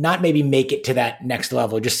maybe make it to that next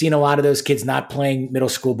level. Just seeing a lot of those kids not playing middle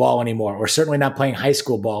school ball anymore, or certainly not playing high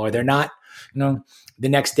school ball, or they're not, the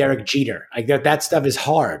next Derek Jeter. Like that stuff is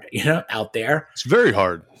hard, out there. It's very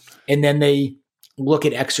hard. And then they look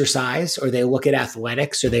at exercise, or they look at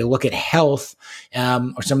athletics, or they look at health,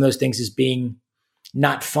 or some of those things as being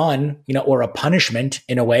not fun, or a punishment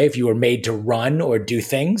in a way, if you were made to run or do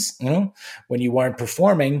things, when you weren't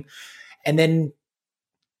performing. And then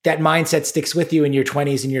that mindset sticks with you in your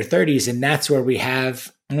 20s and your 30s. And that's where we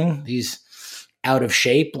have, these out of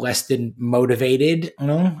shape, less than motivated,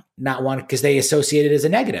 not want, because they associate it as a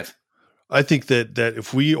negative. I think that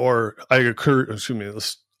if we are, I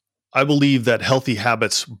believe that healthy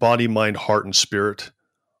habits, body, mind, heart, and spirit,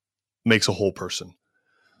 makes a whole person.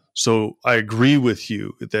 So I agree with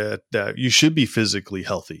you that you should be physically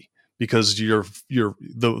healthy, because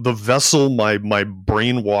the vessel my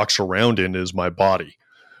brain walks around in is my body,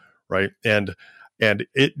 right? And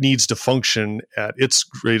it needs to function at its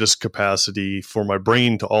greatest capacity for my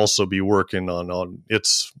brain to also be working on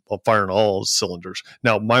its firing all cylinders.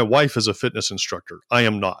 Now, my wife is a fitness instructor. I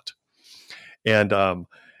am not, and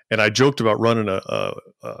I joked about running a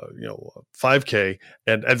 5K,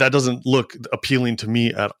 and that doesn't look appealing to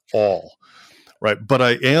me at all, right? But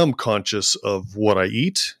I am conscious of what I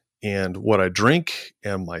eat and what I drink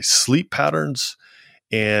and my sleep patterns,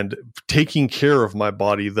 and taking care of my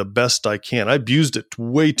body the best I can. I abused it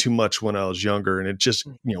way too much when I was younger, and it just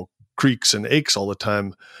creaks and aches all the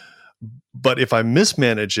time. But if I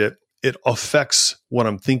mismanage it, it affects what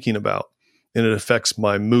I'm thinking about. And it affects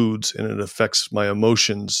my moods, and it affects my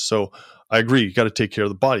emotions. So I agree. You got to take care of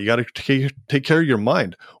the body. You got to take care of your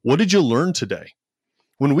mind. What did you learn today?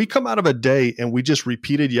 When we come out of a day and we just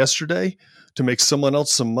repeated yesterday to make someone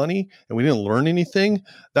else some money, and we didn't learn anything,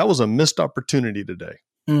 that was a missed opportunity today.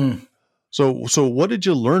 So what did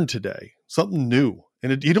you learn today? Something new.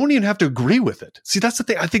 And you don't even have to agree with it. See, that's the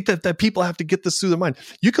thing. I think that people have to get this through their mind.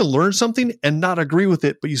 You can learn something and not agree with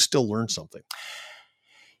it, but you still learn something.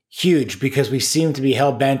 Huge, because we seem to be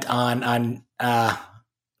hell bent on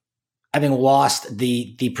having lost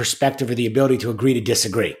the perspective or the ability to agree to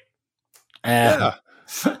disagree.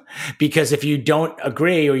 Because if you don't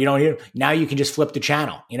agree, or you don't hear, now you can just flip the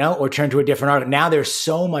channel, or turn to a different article. Now there's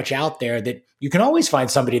so much out there that you can always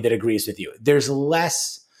find somebody that agrees with you. There's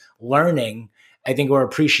less learning, I think, or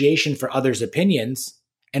appreciation for others' opinions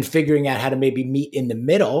and figuring out how to maybe meet in the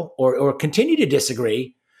middle or continue to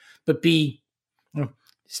disagree, but be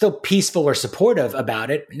still peaceful or supportive about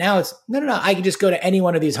it. Now it's no. I can just go to any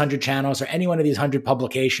one of these 100 channels or any one of these 100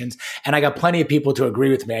 publications, and I got plenty of people to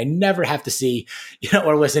agree with me. I never have to see,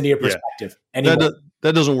 or listen to your perspective anymore.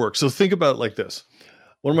 That doesn't work. So think about it like this.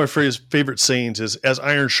 One of my favorite sayings is, as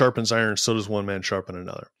iron sharpens iron, so does one man sharpen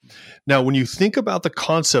another. Now, when you think about the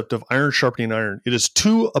concept of iron sharpening iron, it is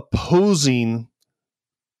two opposing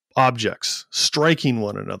objects striking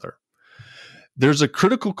one another. There's a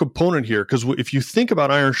critical component here, because if you think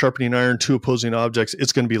about iron sharpening iron, two opposing objects,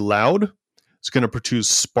 it's going to be loud, it's going to produce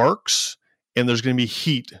sparks, and there's going to be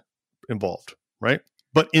heat involved, right?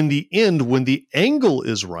 But in the end, when the angle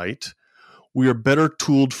is right, we are better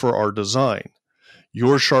tooled for our design.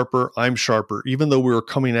 You're sharper, I'm sharper. Even though we are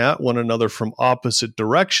coming at one another from opposite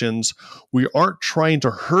directions, we aren't trying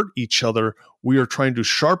to hurt each other. We are trying to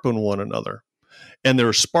sharpen one another. And there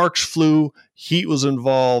were sparks flew, heat was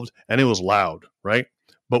involved, and it was loud, right?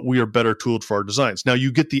 But we are better tooled for our designs. Now,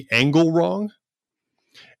 you get the angle wrong,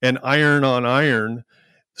 and iron on iron,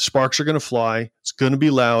 sparks are going to fly, it's going to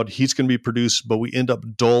be loud, heat's going to be produced, but we end up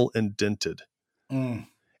dull and dented.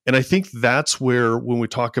 And I think that's where, when we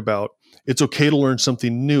talk about it's okay to learn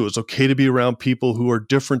something new, it's okay to be around people who are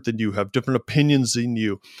different than you, have different opinions than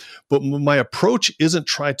you. But my approach isn't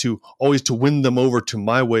try to always to win them over to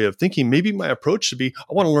my way of thinking. Maybe my approach should be,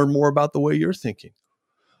 I want to learn more about the way you're thinking.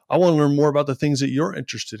 I want to learn more about the things that you're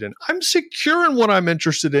interested in. I'm secure in what I'm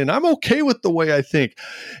interested in. I'm okay with the way I think.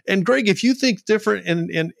 And Greg, if you think different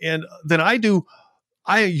and than I do,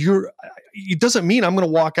 it doesn't mean I'm going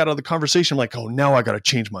to walk out of the conversation like, oh, now I got to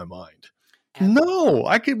change my mind.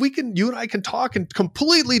 No, you and I can talk and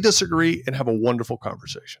completely disagree and have a wonderful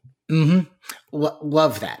conversation. Mm-hmm.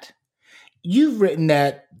 Love that. You've written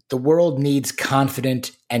that the world needs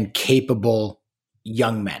confident and capable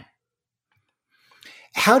young men.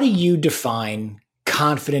 How do you define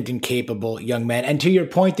confident and capable young men? And to your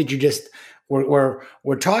point that you just we're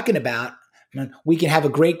talking about, we can have a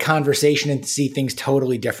great conversation and see things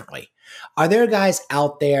totally differently. Are there guys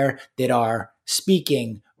out there that are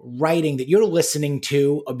speaking, writing, that you're listening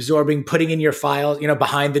to, absorbing, putting in your files,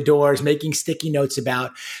 behind the doors, making sticky notes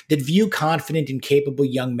about, that view confident and capable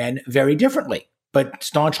young men very differently, but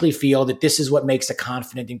staunchly feel that this is what makes a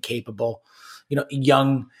confident and capable,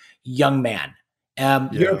 young man?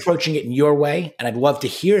 You're approaching it in your way, and I'd love to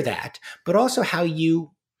hear that, but also how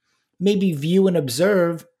you maybe view and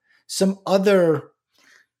observe some other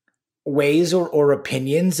ways or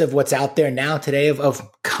opinions of what's out there now today of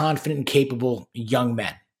confident and capable young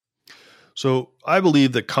men. So I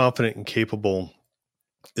believe that confident and capable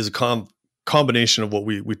is a combination of what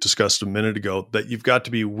we discussed a minute ago, that you've got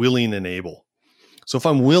to be willing and able. So if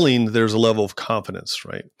I'm willing, there's a level of confidence,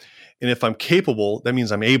 right? And if I'm capable, that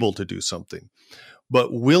means I'm able to do something.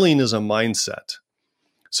 But willing is a mindset.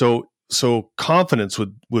 So confidence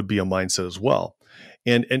would be a mindset as well.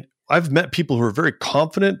 And I've met people who are very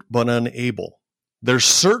confident but unable. They're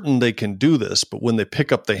certain they can do this, but when they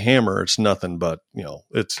pick up the hammer, it's nothing but,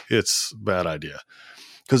 it's a bad idea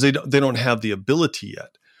because they don't have the ability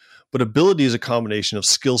yet. But ability is a combination of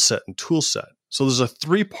skill set and tool set. So there's a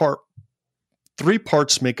three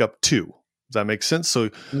parts make up two. Does that make sense? So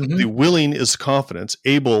The willing is confidence,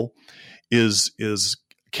 able is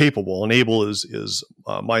capable, and able is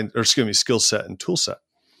skill set and tool set.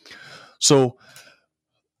 So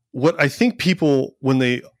what I think people, when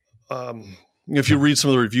they, if you read some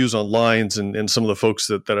of the reviews online and some of the folks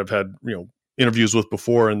that I've had, interviews with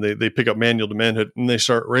before, and they pick up Manual to Manhood and they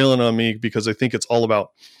start railing on me because I think it's all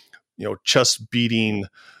about, chest beating,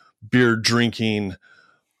 beer drinking,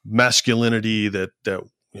 masculinity that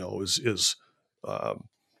is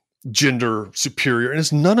gender superior. And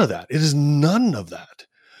it's none of that. It is none of that.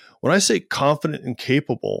 When I say confident and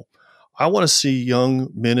capable, I want to see young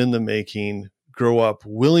men in the making grow up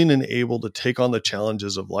willing and able to take on the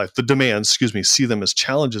challenges of life, the demands, see them as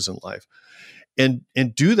challenges in life, and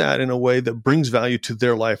do that in a way that brings value to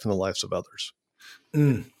their life and the lives of others.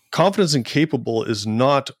 Confidence and capable is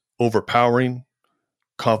not overpowering.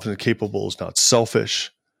 Confident and capable is not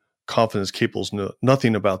selfish. Confidence and capable is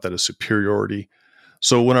nothing about that is superiority.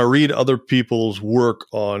 So when I read other people's work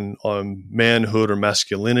on manhood or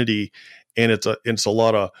masculinity, and it's a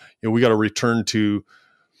lot of, we got to return to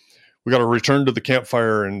the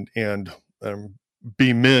campfire and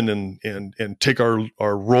be men and take our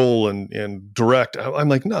role and direct. I'm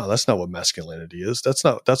like, no, that's not what masculinity is. That's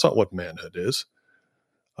not what manhood is.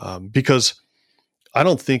 Because I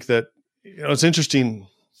don't think that, it's interesting.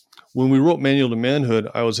 When we wrote Manual to Manhood,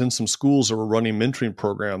 I was in some schools that were running mentoring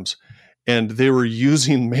programs, and they were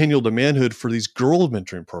using Manual to Manhood for these girl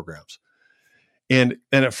mentoring programs. And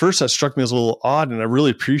at first that struck me as a little odd, and I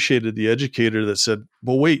really appreciated the educator that said,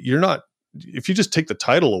 well, wait, if you just take the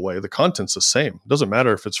title away, the content's the same. It doesn't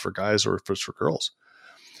matter if it's for guys or if it's for girls.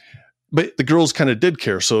 But the girls kind of did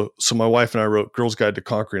care. So my wife and I wrote Girl's Guide to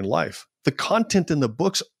Conquering Life. The content in the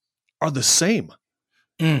books are the same.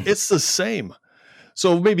 It's the same.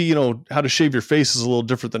 So maybe, how to shave your face is a little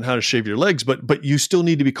different than how to shave your legs, but you still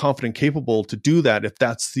need to be confident and capable to do that if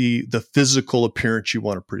that's the physical appearance you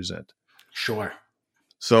want to present. Sure.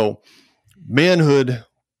 So manhood,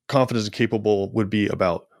 confidence and capable would be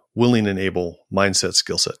about willing and able, mindset,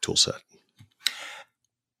 skill set, tool set.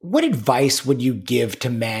 What advice would you give to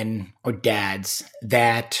men or dads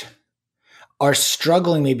that are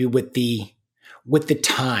struggling maybe with the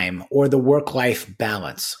time or the work-life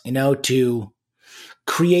balance, to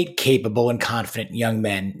create capable and confident young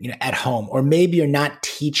men, at home, or maybe you're not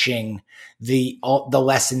teaching the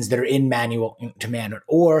lessons that are in Manual to Manhood,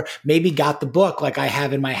 or maybe got the book like I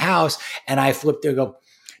have in my house and I flip through and go,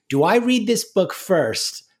 do I read this book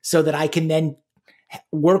first so that I can then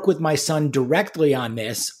work with my son directly on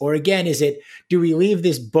this? Or again, do we leave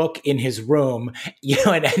this book in his room,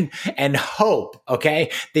 and hope, that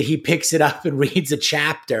he picks it up and reads a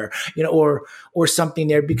chapter, or something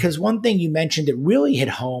there? Because one thing you mentioned that really hit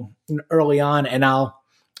home early on, and I'll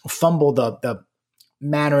fumble the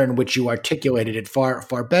manner in which you articulated it far,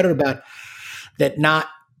 far better, about that not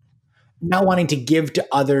wanting to give to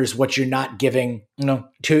others what you're not giving,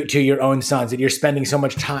 to your own sons, that you're spending so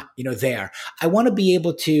much time, there. I want to be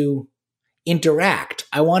able to interact.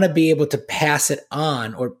 I want to be able to pass it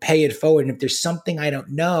on or pay it forward. And if there's something I don't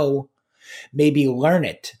know, maybe learn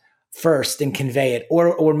it first and convey it,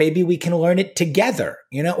 or maybe we can learn it together,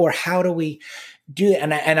 or how do we do that?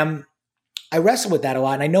 And I wrestle with that a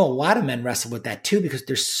lot. And I know a lot of men wrestle with that too, because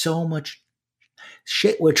there's so much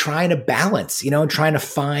shit we're trying to balance, and trying to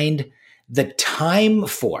find the time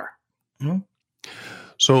for.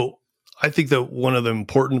 So I think that one of the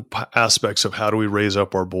important aspects of how do we raise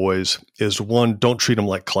up our boys is, one, don't treat them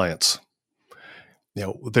like clients.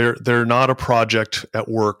 They're not a project at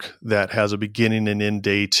work that has a beginning and end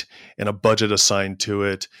date and a budget assigned to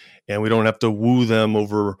it. And we don't have to woo them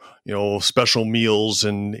over, special meals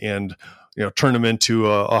and turn them into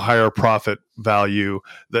a higher profit value.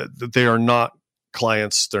 That they are not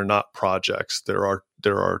clients. They're not projects. There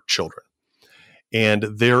are children. And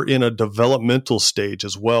they're in a developmental stage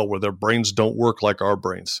as well, where their brains don't work like our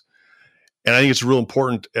brains. And I think it's real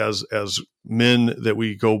important as men that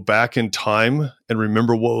we go back in time and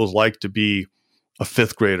remember what it was like to be a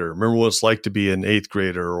fifth grader. Remember what it's like to be an eighth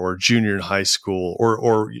grader or a junior in high school,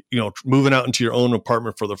 or moving out into your own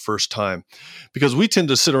apartment for the first time. Because we tend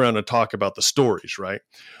to sit around and talk about the stories, right?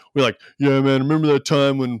 We're like, yeah, man, remember that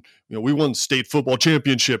time when we won the state football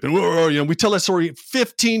championship, and we tell that story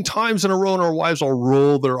 15 times in a row, and our wives all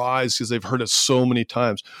roll their eyes because they've heard it so many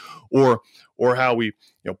times, or how we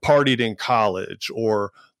partied in college,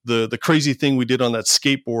 or the crazy thing we did on that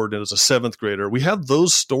skateboard as a seventh grader. We have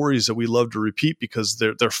those stories that we love to repeat because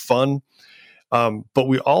they're fun, but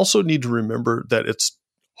we also need to remember that it's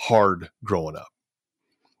hard growing up,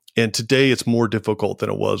 and today it's more difficult than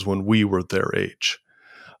it was when we were their age.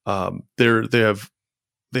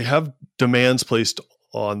 They have demands placed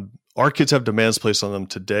on our kids, have demands placed on them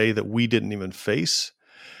today that we didn't even face,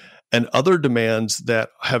 and other demands that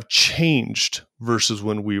have changed versus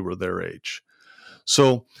when we were their age.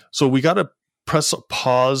 So we got to press a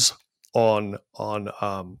pause on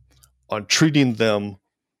treating them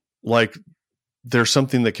like they're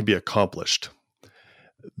something that can be accomplished.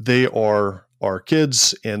 They are our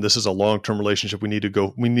kids, and this is a long-term relationship. We need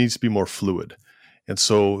to be more fluid. And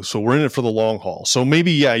so we're in it for the long haul. So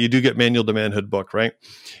maybe, you do get Manual to Manhood book, right?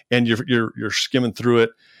 And you're skimming through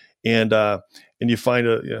it, and you find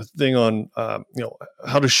a thing on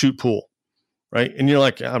how to shoot pool, right? And you're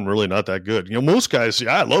like, I'm really not that good. Most guys,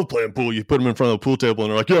 I love playing pool. You put them in front of the pool table,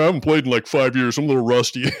 and they're like, I haven't played in like 5 years. I'm a little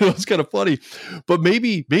rusty. It's kind of funny, but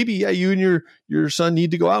maybe, you and your son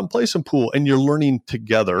need to go out and play some pool, and you're learning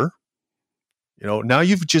together. Now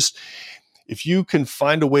if you can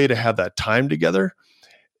find a way to have that time together,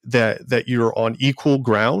 that you're on equal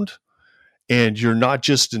ground, and you're not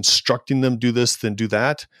just instructing them, do this, then do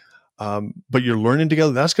that, but you're learning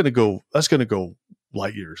together, that's going to go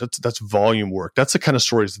light years. That's volume work. That's the kind of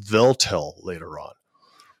stories they'll tell later on.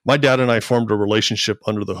 My dad and I formed a relationship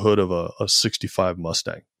under the hood of a 65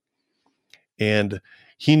 Mustang, and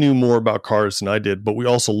he knew more about cars than I did, but we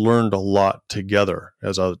also learned a lot together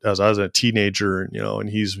as I was a teenager, and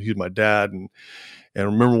he's my dad. And I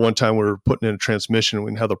remember one time we were putting in a transmission, and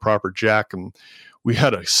we didn't have the proper jack, and we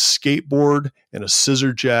had a skateboard and a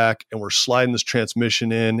scissor jack, and we're sliding this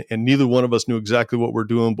transmission in, and neither one of us knew exactly what we're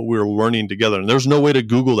doing, but we were learning together. And there's no way to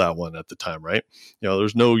Google that one at the time, right?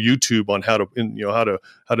 There's no YouTube on how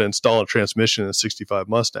to install a transmission in a 65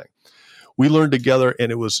 Mustang. We learned together,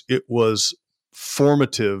 and it was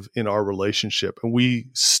formative in our relationship, and we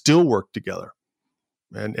still work together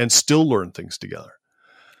and still learn things together.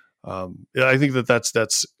 I think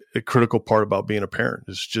that's a critical part about being a parent,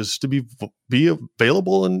 is just to be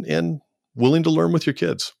available and willing to learn with your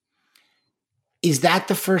kids. Is that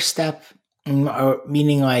the first step? Or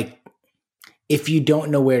meaning, like, if you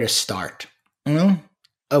don't know where to start,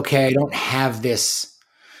 okay, I don't have this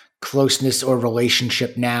closeness or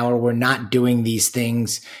relationship now, or we're not doing these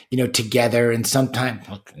things, together. And sometimes,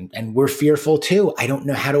 and we're fearful too. I don't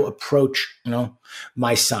know how to approach,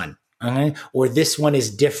 my son. Or this one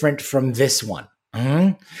is different from this one.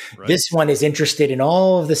 Right. This one is interested in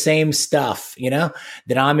all of the same stuff,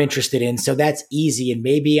 that I'm interested in. So that's easy. And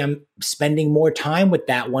maybe I'm spending more time with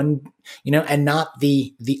that one, and not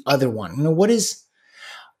the other one.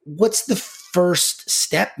 What's the first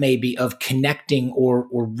step maybe of connecting or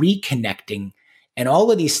reconnecting? And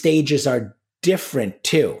all of these stages are different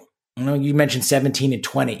too. You mentioned 17 and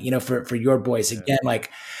 20, for your boys, again, like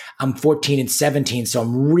I'm 14 and 17. So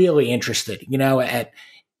I'm really interested,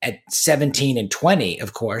 at 17 and 20,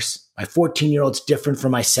 of course. My 14-year-old's different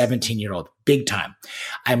from my 17-year-old, big time.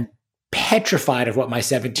 I'm petrified of what my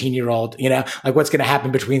 17-year-old, like what's going to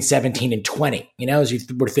happen between 17 and 20, as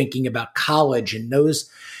we're thinking about college and those,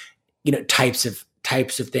 types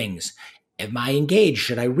of things. Am I engaged?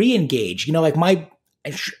 Should I re-engage? Like my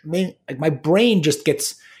brain just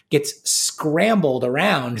gets scrambled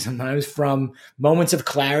around sometimes, from moments of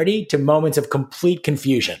clarity to moments of complete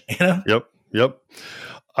confusion. Yep.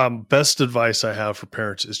 Best advice I have for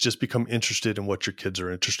parents is just become interested in what your kids are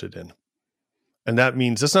interested in. And that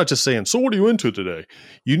means, that's not just saying, so what are you into today?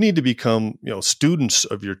 You need to become, students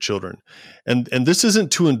of your children. And this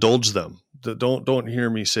isn't to indulge them. Don't hear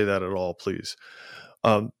me say that at all, please.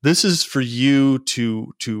 This is for you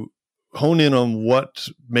to hone in on what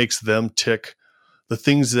makes them tick, the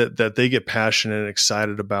things that they get passionate and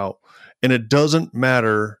excited about. And it doesn't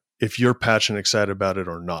matter if you're passionate and excited about it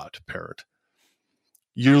or not, parent.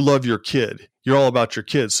 You love your kid. You're all about your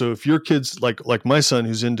kids. So if your kid's like my son,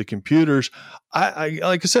 who's into computers, I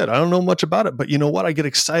like I said, I don't know much about it, but you know what? I get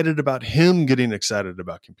excited about him getting excited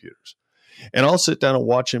about computers. And I'll sit down and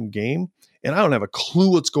watch him game, and I don't have a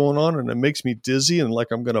clue what's going on, and it makes me dizzy and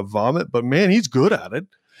like I'm going to vomit, but man, he's good at it.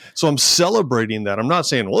 So I'm celebrating that. I'm not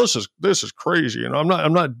saying, well, this is crazy. I'm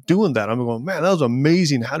not doing that. I'm going, man, that was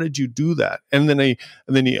amazing. How did you do that? And then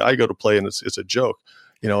I go to play, and it's a joke,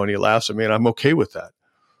 and he laughs at me, and I'm okay with that.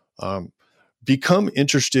 Become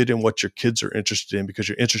interested in what your kids are interested in, because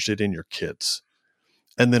you're interested in your kids,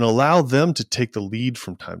 and then allow them to take the lead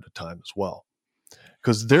from time to time as well,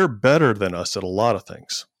 because they're better than us at a lot of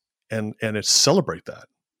things, and it's celebrate that.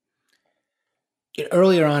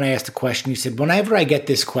 Earlier on, I asked a question. You said, whenever I get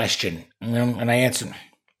this question, and I answered,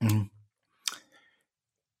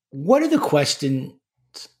 what are the questions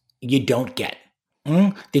you don't get?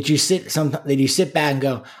 Did you sit back and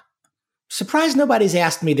go, surprised nobody's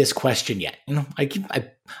asked me this question yet?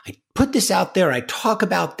 I put this out there. I talk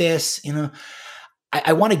about this,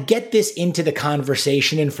 I want to get this into the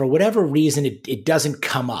conversation, and for whatever reason, it doesn't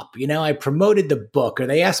come up. I promoted the book, or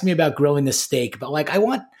they asked me about growing the steak, but like, I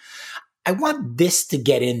want this to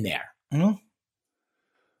get in there.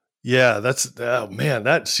 Yeah,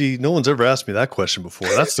 no one's ever asked me that question before.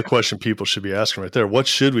 That's the question people should be asking right there. What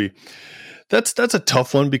should we? That's a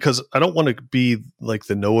tough one, because I don't want to be like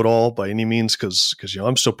the know-it-all by any means, because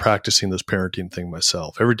I'm still practicing this parenting thing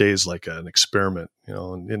myself. Every day is like an experiment,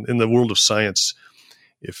 and in the world of science,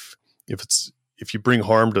 if you bring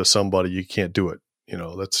harm to somebody, you can't do it.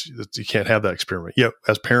 You can't have that experiment. Yeah,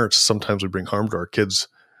 as parents, sometimes we bring harm to our kids,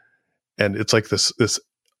 and it's like this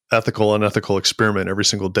ethical, unethical experiment every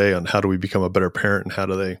single day on how do we become a better parent, and how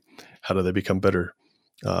do they become better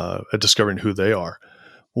at discovering who they are.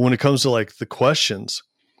 When it comes to like the questions,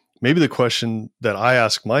 maybe the question that I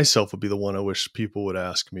ask myself would be the one I wish people would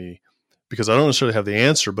ask me, because I don't necessarily have the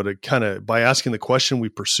answer, but it kind of, by asking the question, we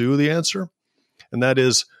pursue the answer. And that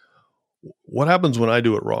is, what happens when I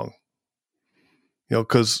do it wrong?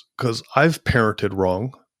 Cause I've parented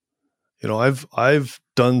wrong. I've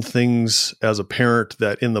done things as a parent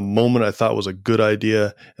that in the moment I thought was a good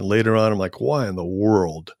idea. And later on, I'm like, why in the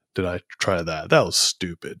world did I try that? That was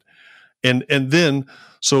stupid. And then,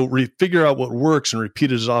 so figure out what works and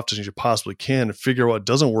repeat it as often as you possibly can, and figure out what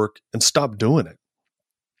doesn't work and stop doing it.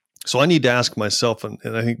 So I need to ask myself, and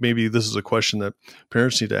I think maybe this is a question that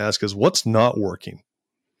parents need to ask, is what's not working?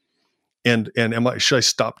 And should I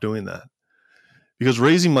stop doing that? Because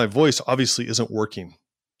raising my voice obviously isn't working.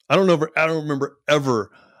 I don't remember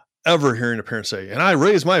ever hearing a parent say, and I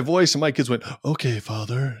raised my voice and my kids went, okay,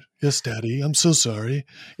 Father, yes, Daddy, I'm so sorry.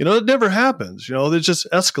 It never happens. It just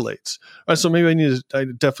escalates. All right, so maybe I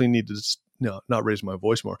definitely need to not raise my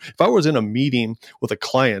voice more. If I was in a meeting with a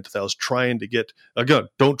client that was trying to get, again,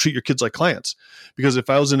 don't treat your kids like clients. Because if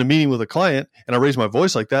I was in a meeting with a client and I raised my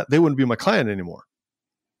voice like that, they wouldn't be my client anymore.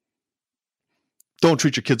 Don't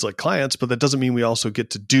treat your kids like clients, but that doesn't mean we also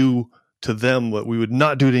get to do to them what we would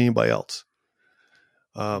not do to anybody else.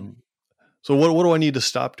 So what do I need to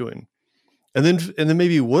stop doing? And then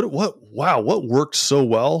maybe what worked so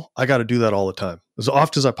well? I got to do that all the time, as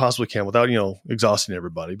often as I possibly can, without exhausting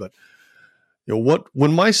everybody. But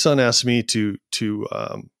when my son asked me to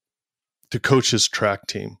coach his track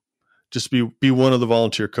team, just be one of the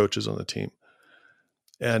volunteer coaches on the team,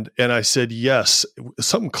 and I said yes,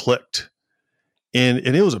 something clicked. And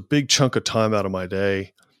it was a big chunk of time out of my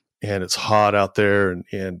day, and it's hot out there,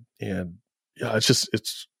 and yeah,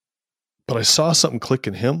 but I saw something click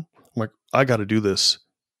in him. I'm like, I got to do this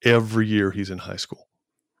every year he's in high school.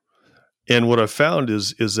 And what I've found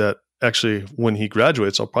is that actually when he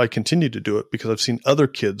graduates, I'll probably continue to do it because I've seen other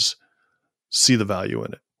kids see the value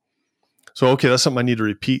in it. So, okay, that's something I need to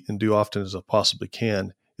repeat and do often as I possibly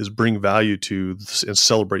can, is bring value to and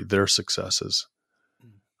celebrate their successes.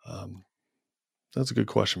 That's a good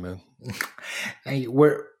question, man. Hey,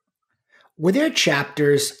 were there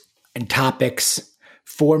chapters and topics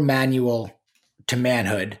for Manual to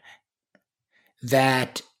Manhood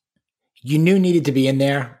that you knew needed to be in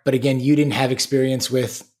there, but again, you didn't have experience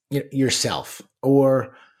with yourself?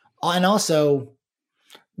 And also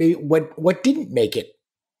maybe what didn't make it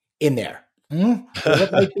in there?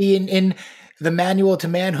 What might be in the Manual to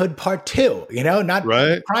Manhood Part 2, not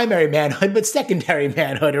right. Primary manhood, but secondary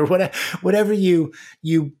manhood, or whatever you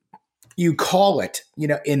call it,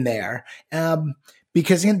 in there.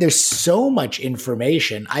 Because again, there's so much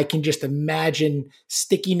information. I can just imagine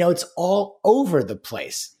sticky notes all over the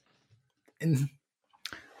place. And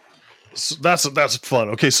so that's fun.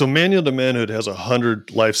 Okay, so Manual to Manhood has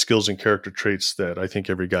 100 life skills and character traits that I think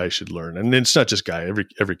every guy should learn, and it's not just guy.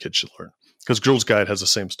 Every kid should learn, because Girl's Guide has the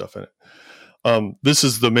same stuff in it. This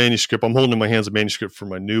is the manuscript. I'm holding in my hands a manuscript for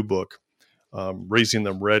my new book, Raising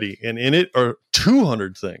Them Ready. And in it are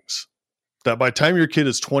 200 things that by the time your kid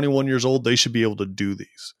is 21 years old, they should be able to do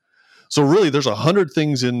these. So really, there's 100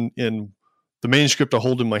 things in the manuscript I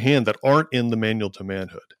hold in my hand that aren't in the Manual to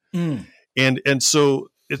Manhood. And so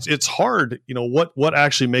it's hard, what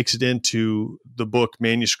actually makes it into the book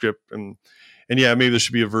manuscript. And yeah, maybe there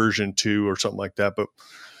should be a version 2 or something like that. But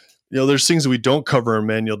there's things that we don't cover in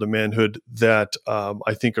Manual to Manhood that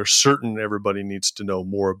I think are certain everybody needs to know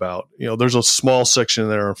more about. There's a small section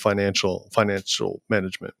there on financial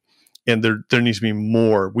management, and there needs to be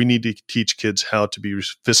more. We need to teach kids how to be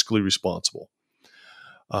fiscally responsible.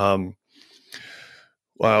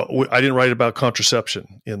 I didn't write about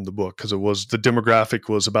contraception in the book because the demographic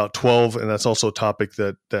was about 12, and that's also a topic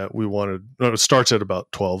that we wanted. It starts at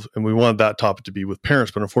about 12, and we wanted that topic to be with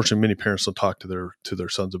parents, but unfortunately, many parents don't talk to their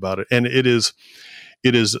sons about it. And it is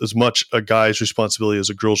as much a guy's responsibility as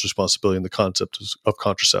a girl's responsibility in the concept of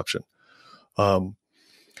contraception.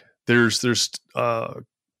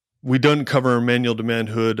 We don't cover Manual to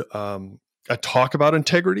Manhood. I talk about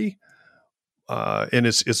integrity. And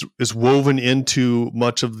it's woven into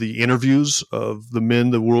much of the interviews of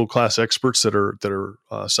the world-class experts that are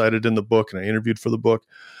cited in the book, and I interviewed for the book.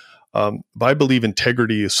 But I believe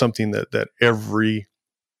integrity is something that every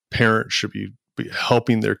parent should be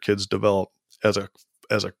helping their kids develop as a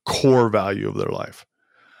core value of their life.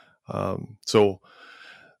 So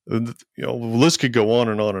the list could go on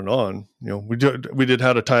and on and on. We did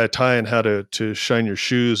how to tie a tie and how to shine your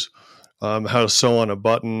shoes. How to sew on a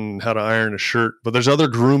button, how to iron a shirt. But there's other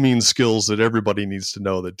grooming skills that everybody needs to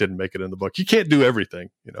know that didn't make it in the book. You can't do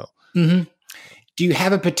everything, Mm-hmm. Do you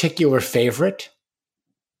have a particular favorite?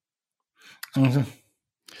 Mm-hmm.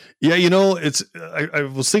 Yeah, I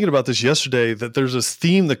was thinking about this yesterday, that there's this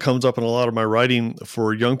theme that comes up in a lot of my writing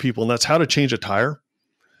for young people, and that's how to change a tire.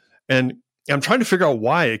 And I'm trying to figure out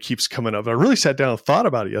why it keeps coming up. I really sat down and thought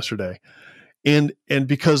about it yesterday. And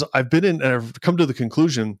because I've come to the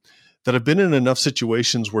conclusion that I've been in enough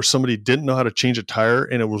situations where somebody didn't know how to change a tire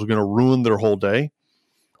and it was going to ruin their whole day.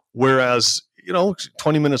 Whereas,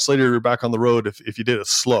 20 minutes later, you're back on the road if you did it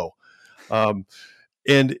slow.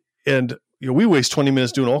 And we waste 20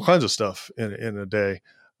 minutes doing all kinds of stuff in a day.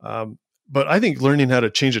 but I think learning how to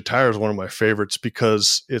change a tire is one of my favorites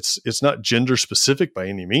because it's not gender specific by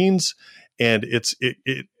any means. And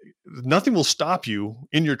nothing will stop you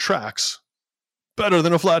in your tracks better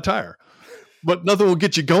than a flat tire, but nothing will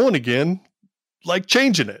get you going again like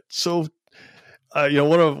changing it. So, one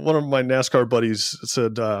of my NASCAR buddies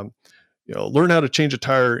said, learn how to change a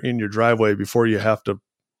tire in your driveway before you have to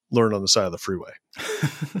learn on the side of the freeway.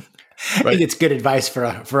 I think it's good advice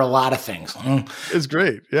for a lot of things. It's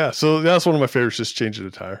great. Yeah. So that's one of my favorites, just changing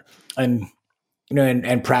a tire. And,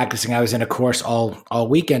 and practicing, I was in a course all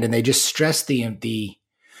weekend, and they just stressed the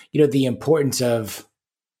importance of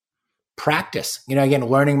practice. Again,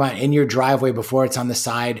 learning in your driveway before it's on the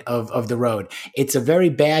side of the road. It's a very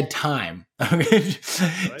bad time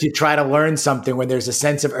to try to learn something when there's a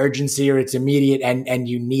sense of urgency or it's immediate and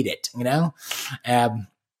you need it.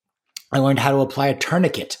 I learned how to apply a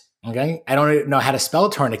tourniquet. Okay. I don't know how to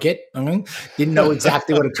spell tourniquet. Okay. Didn't know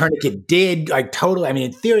exactly what a tourniquet did.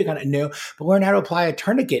 In theory, kind of knew, but learned how to apply a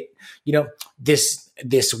tourniquet, this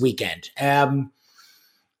weekend.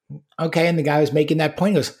 Okay. And the guy was making that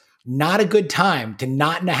point. He goes, not a good time to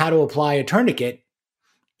not know how to apply a tourniquet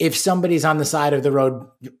if somebody's on the side of the road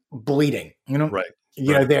bleeding, right.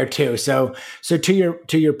 There too. So to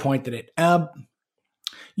your point that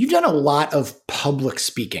you've done a lot of public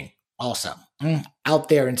speaking also out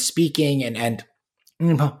there and speaking and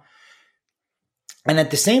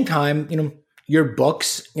at the same time, your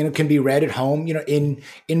books, can be read at home,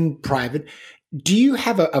 in private. Do you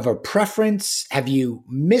have a preference? Have you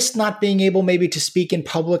missed not being able maybe to speak in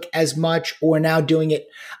public as much, or now doing it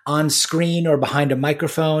on screen or behind a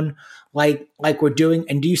microphone like we're doing?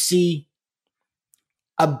 And do you see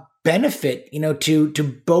a benefit,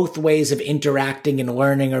 to both ways of interacting and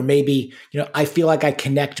learning? Or maybe, I feel like I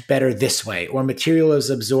connect better this way, or material is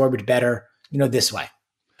absorbed better, this way.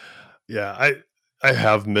 Yeah, I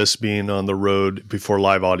have missed being on the road before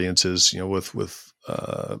live audiences, with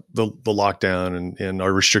the lockdown and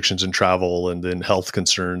our restrictions in travel and then health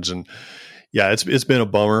concerns. And yeah, it's been a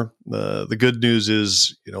bummer. The good news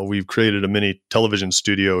is, we've created a mini television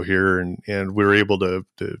studio here and we're able to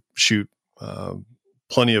shoot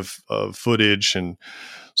plenty of footage. And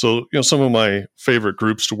so, some of my favorite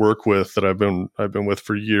groups to work with that I've been with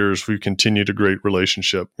for years, we've continued a great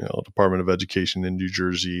relationship, Department of Education in New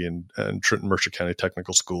Jersey and Trenton Mercer County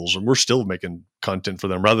Technical Schools. And we're still making content for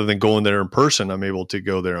them rather than going there in person. I'm able to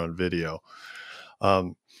go there on video.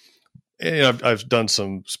 And I've done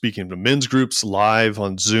some speaking to men's groups live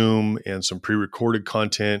on Zoom and some pre-recorded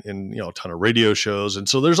content and, a ton of radio shows. And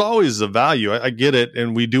so there's always the value. I get it.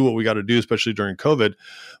 And we do what we got to do, especially during COVID.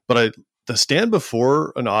 But to stand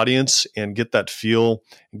before an audience and get that feel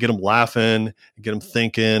and get them laughing and get them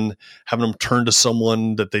thinking, having them turn to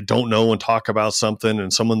someone that they don't know and talk about something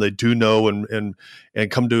and someone they do know and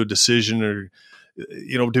come to a decision, or,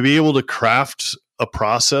 to be able to craft a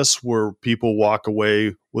process where people walk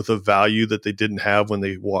away with a value that they didn't have when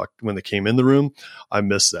they came in the room. I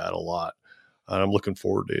miss that a lot. And I'm looking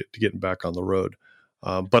forward to getting back on the road.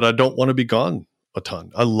 But I don't want to be gone a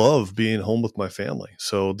ton. I love being home with my family.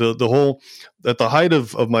 So at the height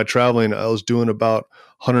of my traveling, I was doing about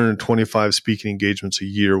 125 speaking engagements a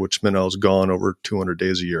year, which meant I was gone over 200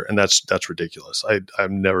 days a year. And that's ridiculous.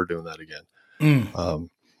 I'm never doing that again.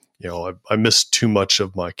 I miss too much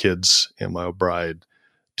of my kids and my bride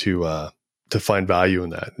to find value in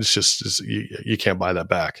that. It's just you can't buy that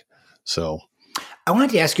back. So I wanted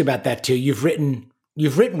to ask you about that too. You've written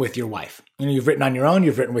with your wife. You've written on your own.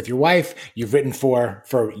 You've written with your wife. You've written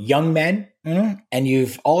for young men, and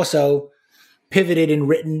you've also pivoted and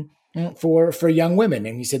written for young women.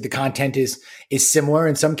 And you said the content is similar,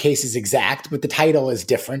 in some cases exact, but the title is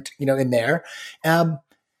different. In there.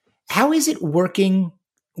 How is it working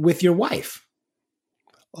with your wife?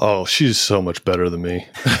 Oh, she's so much better than me.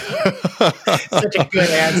 Such a good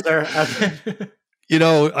answer.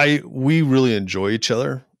 We really enjoy each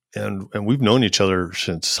other. And we've known each other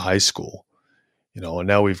since high school, and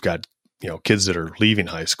now we've got, kids that are leaving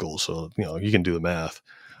high school. So, you can do the math.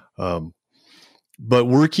 But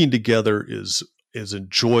working together is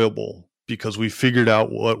enjoyable because we figured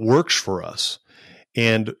out what works for us.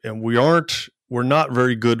 And we're not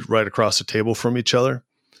very good right across the table from each other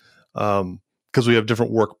because we have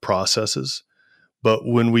different work processes. But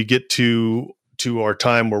when we get to our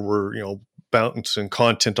time where we're, bouncing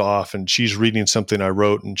content off and she's reading something I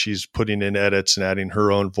wrote and she's putting in edits and adding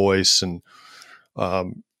her own voice. And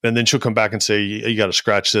then she'll come back and say, you got to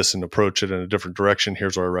scratch this and approach it in a different direction.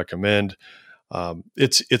 Here's what I recommend.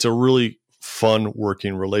 It's a really fun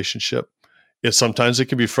working relationship. Sometimes it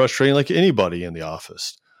can be frustrating like anybody in the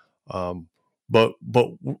office. But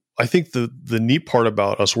I think the neat part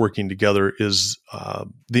about us working together is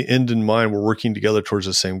the end in mind. We're working together towards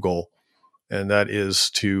the same goal, and that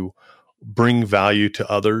is to bring value to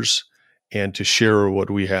others and to share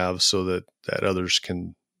what we have so that others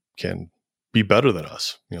can be better than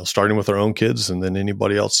us, starting with our own kids and then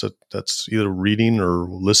anybody else that's either reading or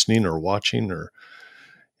listening or watching, or,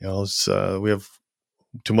 we have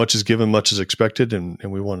too much is given, much is expected. And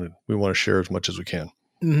we want to share as much as we can.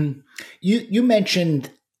 Mm-hmm. You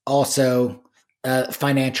mentioned also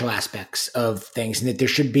financial aspects of things, and that there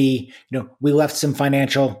should be, we left some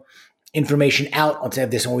financial information out. Let's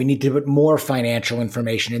have this one. We need to put more financial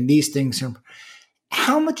information in these things.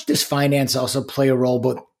 How much does finance also play a role,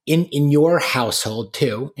 but in your household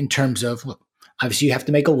too, in terms of, look, obviously you have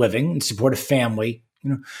to make a living and support a family,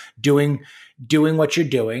 doing what you're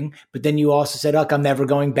doing, but then you also said, look, I'm never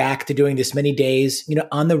going back to doing this many days,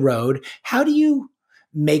 on the road. How do you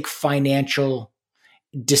make financial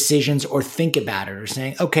decisions or think about it, or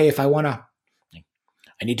saying, okay, if I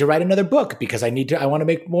need to write another book because I want to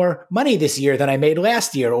make more money this year than I made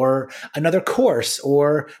last year, or another course,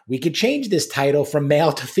 or we could change this title from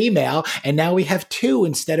male to female, and now we have 2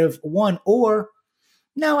 instead of 1, or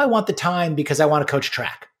no, I want the time because I want to coach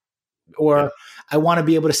track, or I want to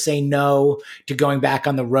be able to say no to going back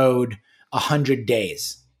on the road 100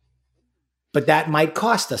 days, but that might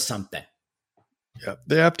cost us something. Yeah,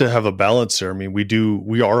 they have to have a balance there. I mean,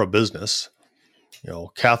 we are a business,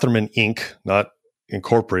 Catherman Inc., not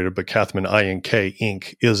Incorporated, but Catherman Inc.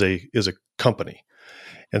 Inc. is a company.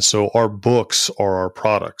 And so our books are our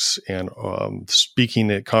products, and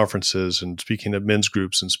speaking at conferences and speaking at men's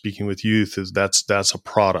groups and speaking with youth that's a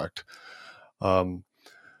product.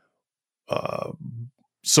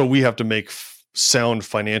 So we have to make sound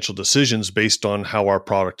financial decisions based on how our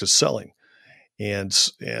product is selling. And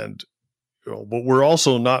but we're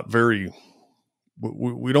also not we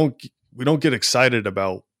don't get excited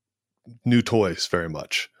about new toys very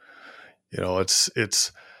much.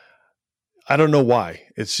 It's I don't know why.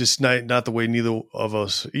 It's just not the way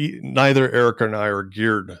neither Eric and I are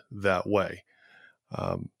geared that way.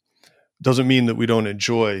 Doesn't mean that we don't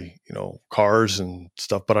enjoy, cars and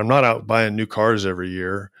stuff, but I'm not out buying new cars every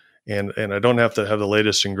year, and I don't have to have the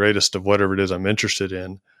latest and greatest of whatever it is I'm interested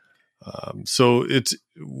in. So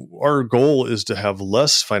our goal is to have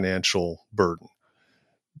less financial burden.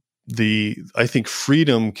 I think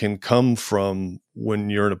freedom can come from when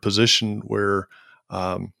you're in a position where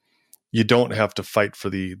you don't have to fight for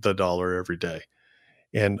the dollar every day.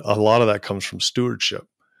 And a lot of that comes from stewardship.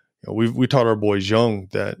 We taught our boys young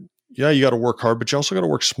that, you got to work hard, but you also got to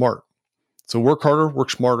work smart. So work harder, work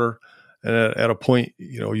smarter. And at a point,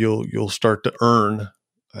 you'll start to earn.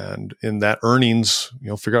 And in that earnings,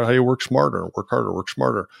 figure out how you work smarter, work harder, work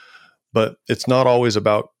smarter. But it's not always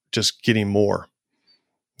about just getting more.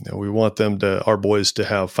 We want our boys to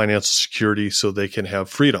have financial security so they can have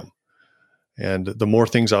freedom. And the more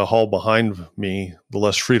things I haul behind me, the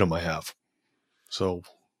less freedom I have. So,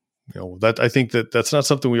 I think that's not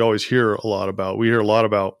something we always hear a lot about. We hear a lot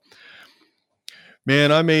about,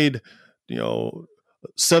 man, I made,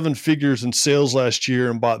 7 figures in sales last year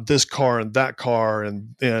and bought this car and that car.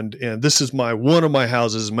 And this is one of my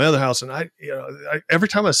houses, my other house. And I every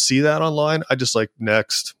time I see that online, I just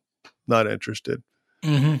next, not interested.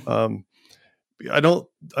 Mm-hmm. I don't,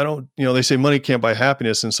 they say money can't buy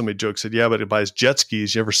happiness. And somebody joked, said, yeah, but it buys jet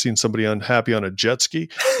skis. You ever seen somebody unhappy on a jet ski?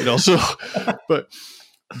 So,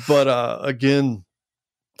 but again,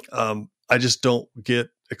 I just don't get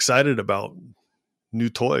excited about new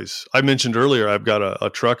toys. I mentioned earlier, I've got a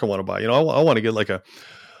truck I want to buy. I want to get a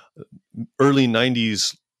early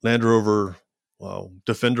 90s Land Rover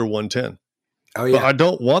Defender 110. Oh yeah. But I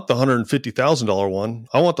don't want the $150,000 one.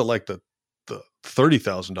 I want the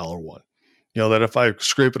 $30,000 one. That if I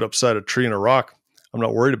scrape it upside a tree and a rock, I'm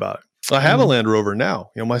not worried about it. I have a Land Rover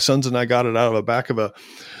now. My sons and I got it out of the back of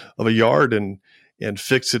a yard and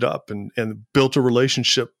fixed it up and built a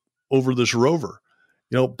relationship over this Rover.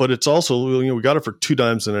 But it's also, we got it for 2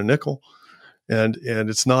 dimes and a nickel. And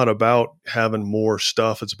it's not about having more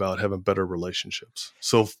stuff. It's about having better relationships.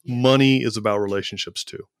 So money is about relationships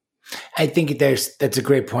too. I think that's a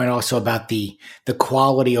great point also about the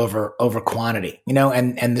quality over quantity,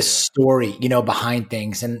 and the story, behind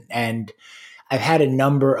things. And I've had a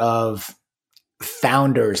number of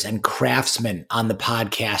founders and craftsmen on the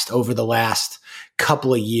podcast over the last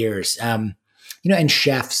couple of years, and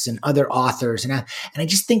chefs and other authors. And I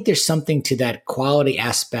just think there's something to that quality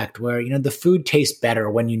aspect where, the food tastes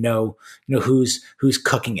better when who's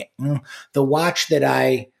cooking it. The watch that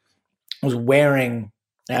I was wearing,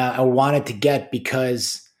 I wanted to get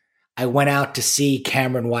because I went out to see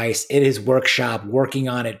Cameron Weiss at his workshop, working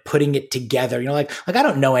on it, putting it together. Like I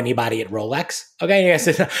don't know anybody at Rolex. Okay. Yes.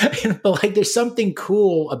 But like, there's something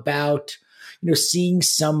cool about, seeing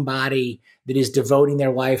somebody that is devoting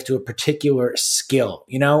their life to a particular skill,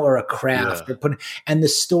 or a craft, and the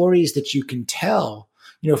stories that you can tell,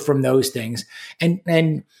 from those things.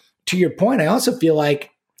 And to your point, I also feel like,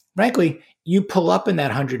 frankly, you pull up in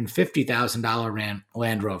that $150,000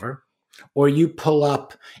 Land Rover, or you pull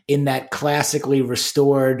up in that classically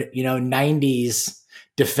restored, 90s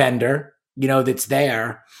Defender, that's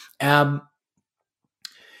there. The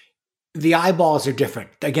eyeballs are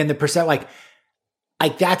different. Again, the percent, like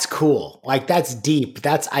that's cool. Like that's deep.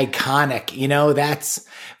 That's iconic. That's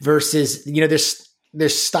versus,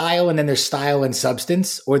 there's style, and then there's style and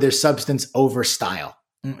substance, or there's substance over style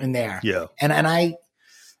in there. Yeah. And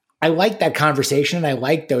I like that conversation, and I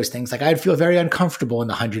like those things. Like I'd feel very uncomfortable in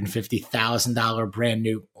the $150,000 brand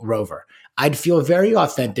new Rover. I'd feel very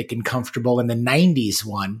authentic and comfortable in the 90s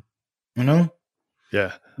one,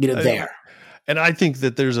 Yeah. There. And I think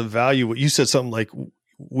that there's a value. You said something like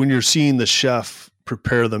when you're seeing the chef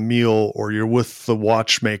prepare the meal, or you're with the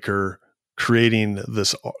watchmaker creating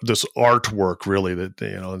this artwork, really, that,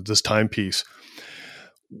 this timepiece,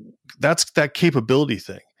 that's that capability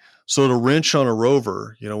thing. So to wrench on a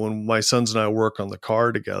Rover, when my sons and I work on the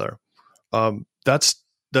car together, that's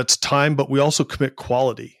time, but we also commit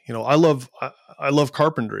quality. I love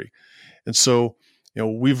carpentry. And so,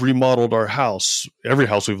 we've remodeled our house. Every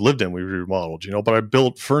house we've lived in, we've remodeled, but I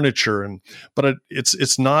built furniture, but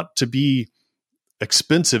it's not to be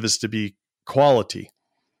expensive, it's to be quality,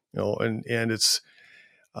 and it's,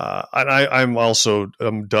 I'm also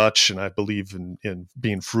Dutch, and I believe in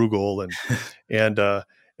being frugal, and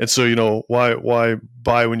so, why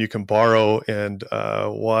buy when you can borrow, and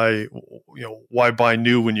why buy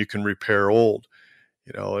new when you can repair old,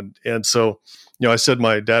 and so, I said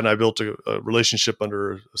my dad and I built a relationship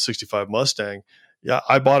under a 65 Mustang. Yeah,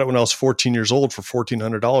 I bought it when I was 14 years old for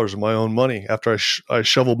 $1,400 of my own money after I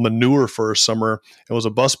shoveled manure for a summer and was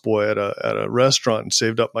a busboy at a restaurant, and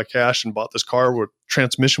saved up my cash and bought this car where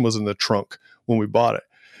transmission was in the trunk when we bought it.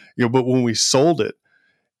 But when we sold it,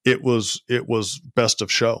 it was best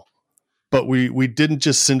of show. But we didn't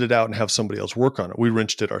just send it out and have somebody else work on it. We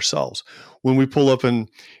wrenched it ourselves. When we pull up in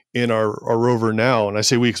our Rover now, and I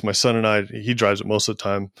say we because my son and I, he drives it most of the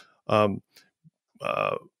time.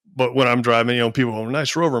 But when I'm driving, people go,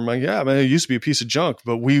 nice Rover. I'm like, yeah, man, it used to be a piece of junk,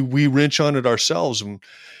 but we wrench on it ourselves. And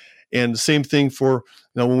the same thing for,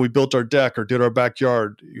 when we built our deck or did our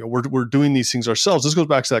backyard, we're doing these things ourselves. This goes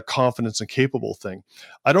back to that confidence and capable thing.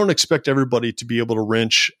 I don't expect everybody to be able to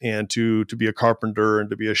wrench and to be a carpenter and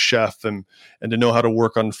to be a chef and to know how to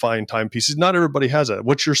work on fine timepieces. Not everybody has that.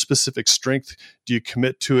 What's your specific strength? Do you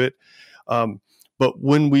commit to it? But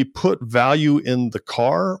when we put value in the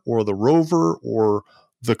car or the Rover or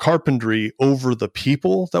the carpentry over the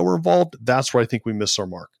people that were involved, that's where I think we miss our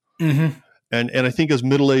mark. Mm-hmm. And I think as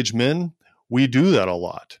middle-aged men, we do that a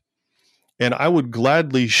lot. And I would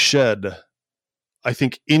gladly shed, I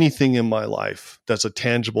think, anything in my life that's a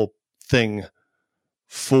tangible thing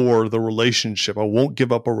for the relationship. I won't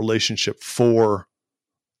give up a relationship for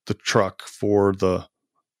the truck, for the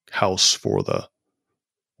house, for the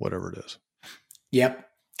whatever it is. Yep.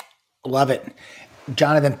 Love it.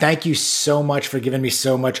 Jonathan, thank you so much for giving me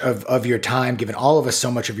so much of your time, giving all of us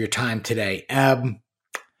so much of your time today.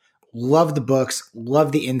 Love the books,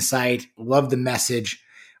 love the insight, love the message.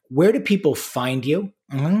 Where do people find you?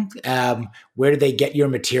 Mm-hmm. Where do they get your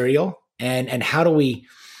material? And how do we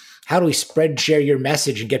spread, share your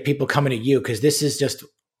message and get people coming to you? Because this is just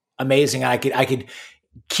amazing. I could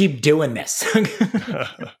keep doing this.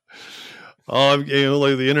 Like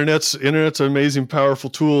the internet's an amazing, powerful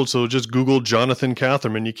tool. So just Google Jonathan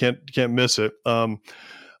Catherman. You can't miss it.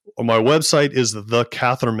 My website is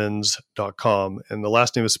thecathermans.com, and the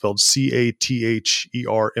last name is spelled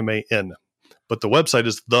Catherman. But the website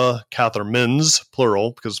is thecathermans,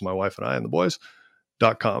 plural, because it's my wife and I and the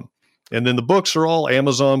boys.com. And then the books are all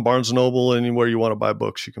Amazon, Barnes & Noble, anywhere you want to buy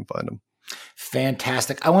books, you can find them.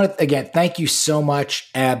 Fantastic. I want to, again, thank you so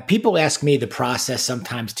much. People ask me the process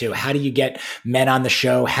sometimes too. How do you get men on the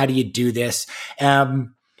show? How do you do this?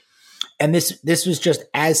 And this was just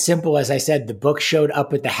as simple as I said. The book showed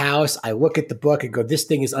up at the house. I look at the book and go, this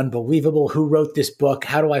thing is unbelievable. Who wrote this book?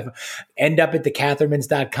 How do I end up at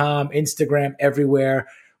thecathermans.com, Instagram, everywhere?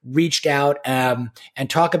 Reached out and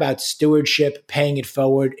talk about stewardship, paying it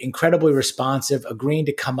forward, incredibly responsive, agreeing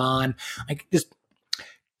to come on. I just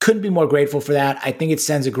couldn't be more grateful for that. I think it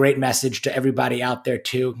sends a great message to everybody out there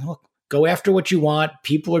too. Look, Go after what you want.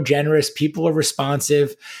 People are generous. People are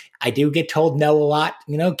responsive. I do get told no a lot,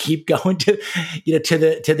 keep going to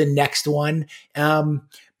the next one.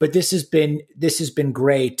 But this has been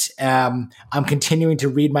great. I'm continuing to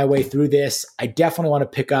read my way through this. I definitely want to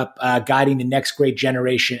pick up Guiding the Next Great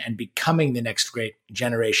Generation and Becoming the Next Great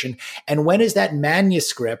Generation. And when is that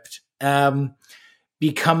manuscript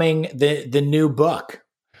becoming the new book?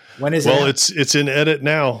 When is it? Well, it's in edit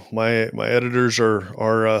now. My editors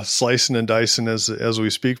are slicing and dicing as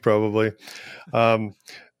we speak, probably.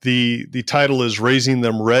 The title is Raising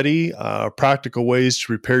Them Ready, Practical Ways to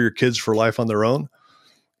Prepare Your Kids for Life on Their Own.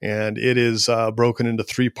 And it is broken into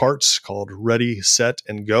 3 parts called Ready, Set,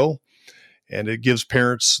 and Go. And it gives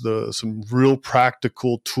parents some real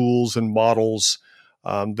practical tools and models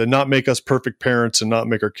that not make us perfect parents and not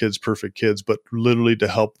make our kids perfect kids, but literally to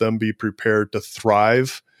help them be prepared to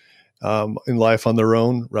thrive in life on their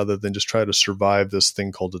own rather than just try to survive this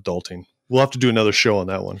thing called adulting. We'll have to do another show on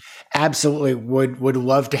that one. Absolutely. Would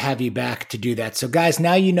love to have you back to do that. So guys,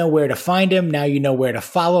 now you know where to find him. Now you know where to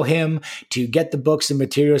follow him to get the books and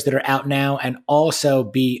materials that are out now, and also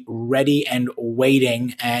be ready and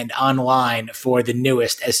waiting and online for the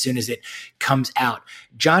newest as soon as it comes out.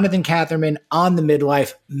 Jonathan Catherman on the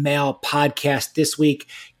Midlife Male Podcast this week.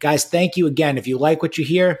 Guys, thank you again. If you like what you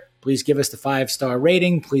hear, please give us the 5-star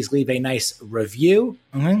rating. Please leave a nice review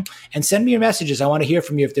and send me your messages. I want to hear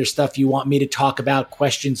from you if there's stuff you want me to talk about,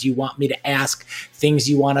 questions you want me to ask, things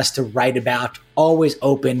you want us to write about. Always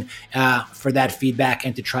open for that feedback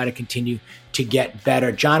and to try to continue to get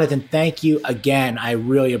better. Jonathan, thank you again. I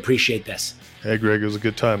really appreciate this. Hey, Greg, it was a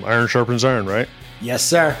good time. Iron sharpens iron, right? Yes,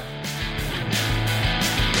 sir.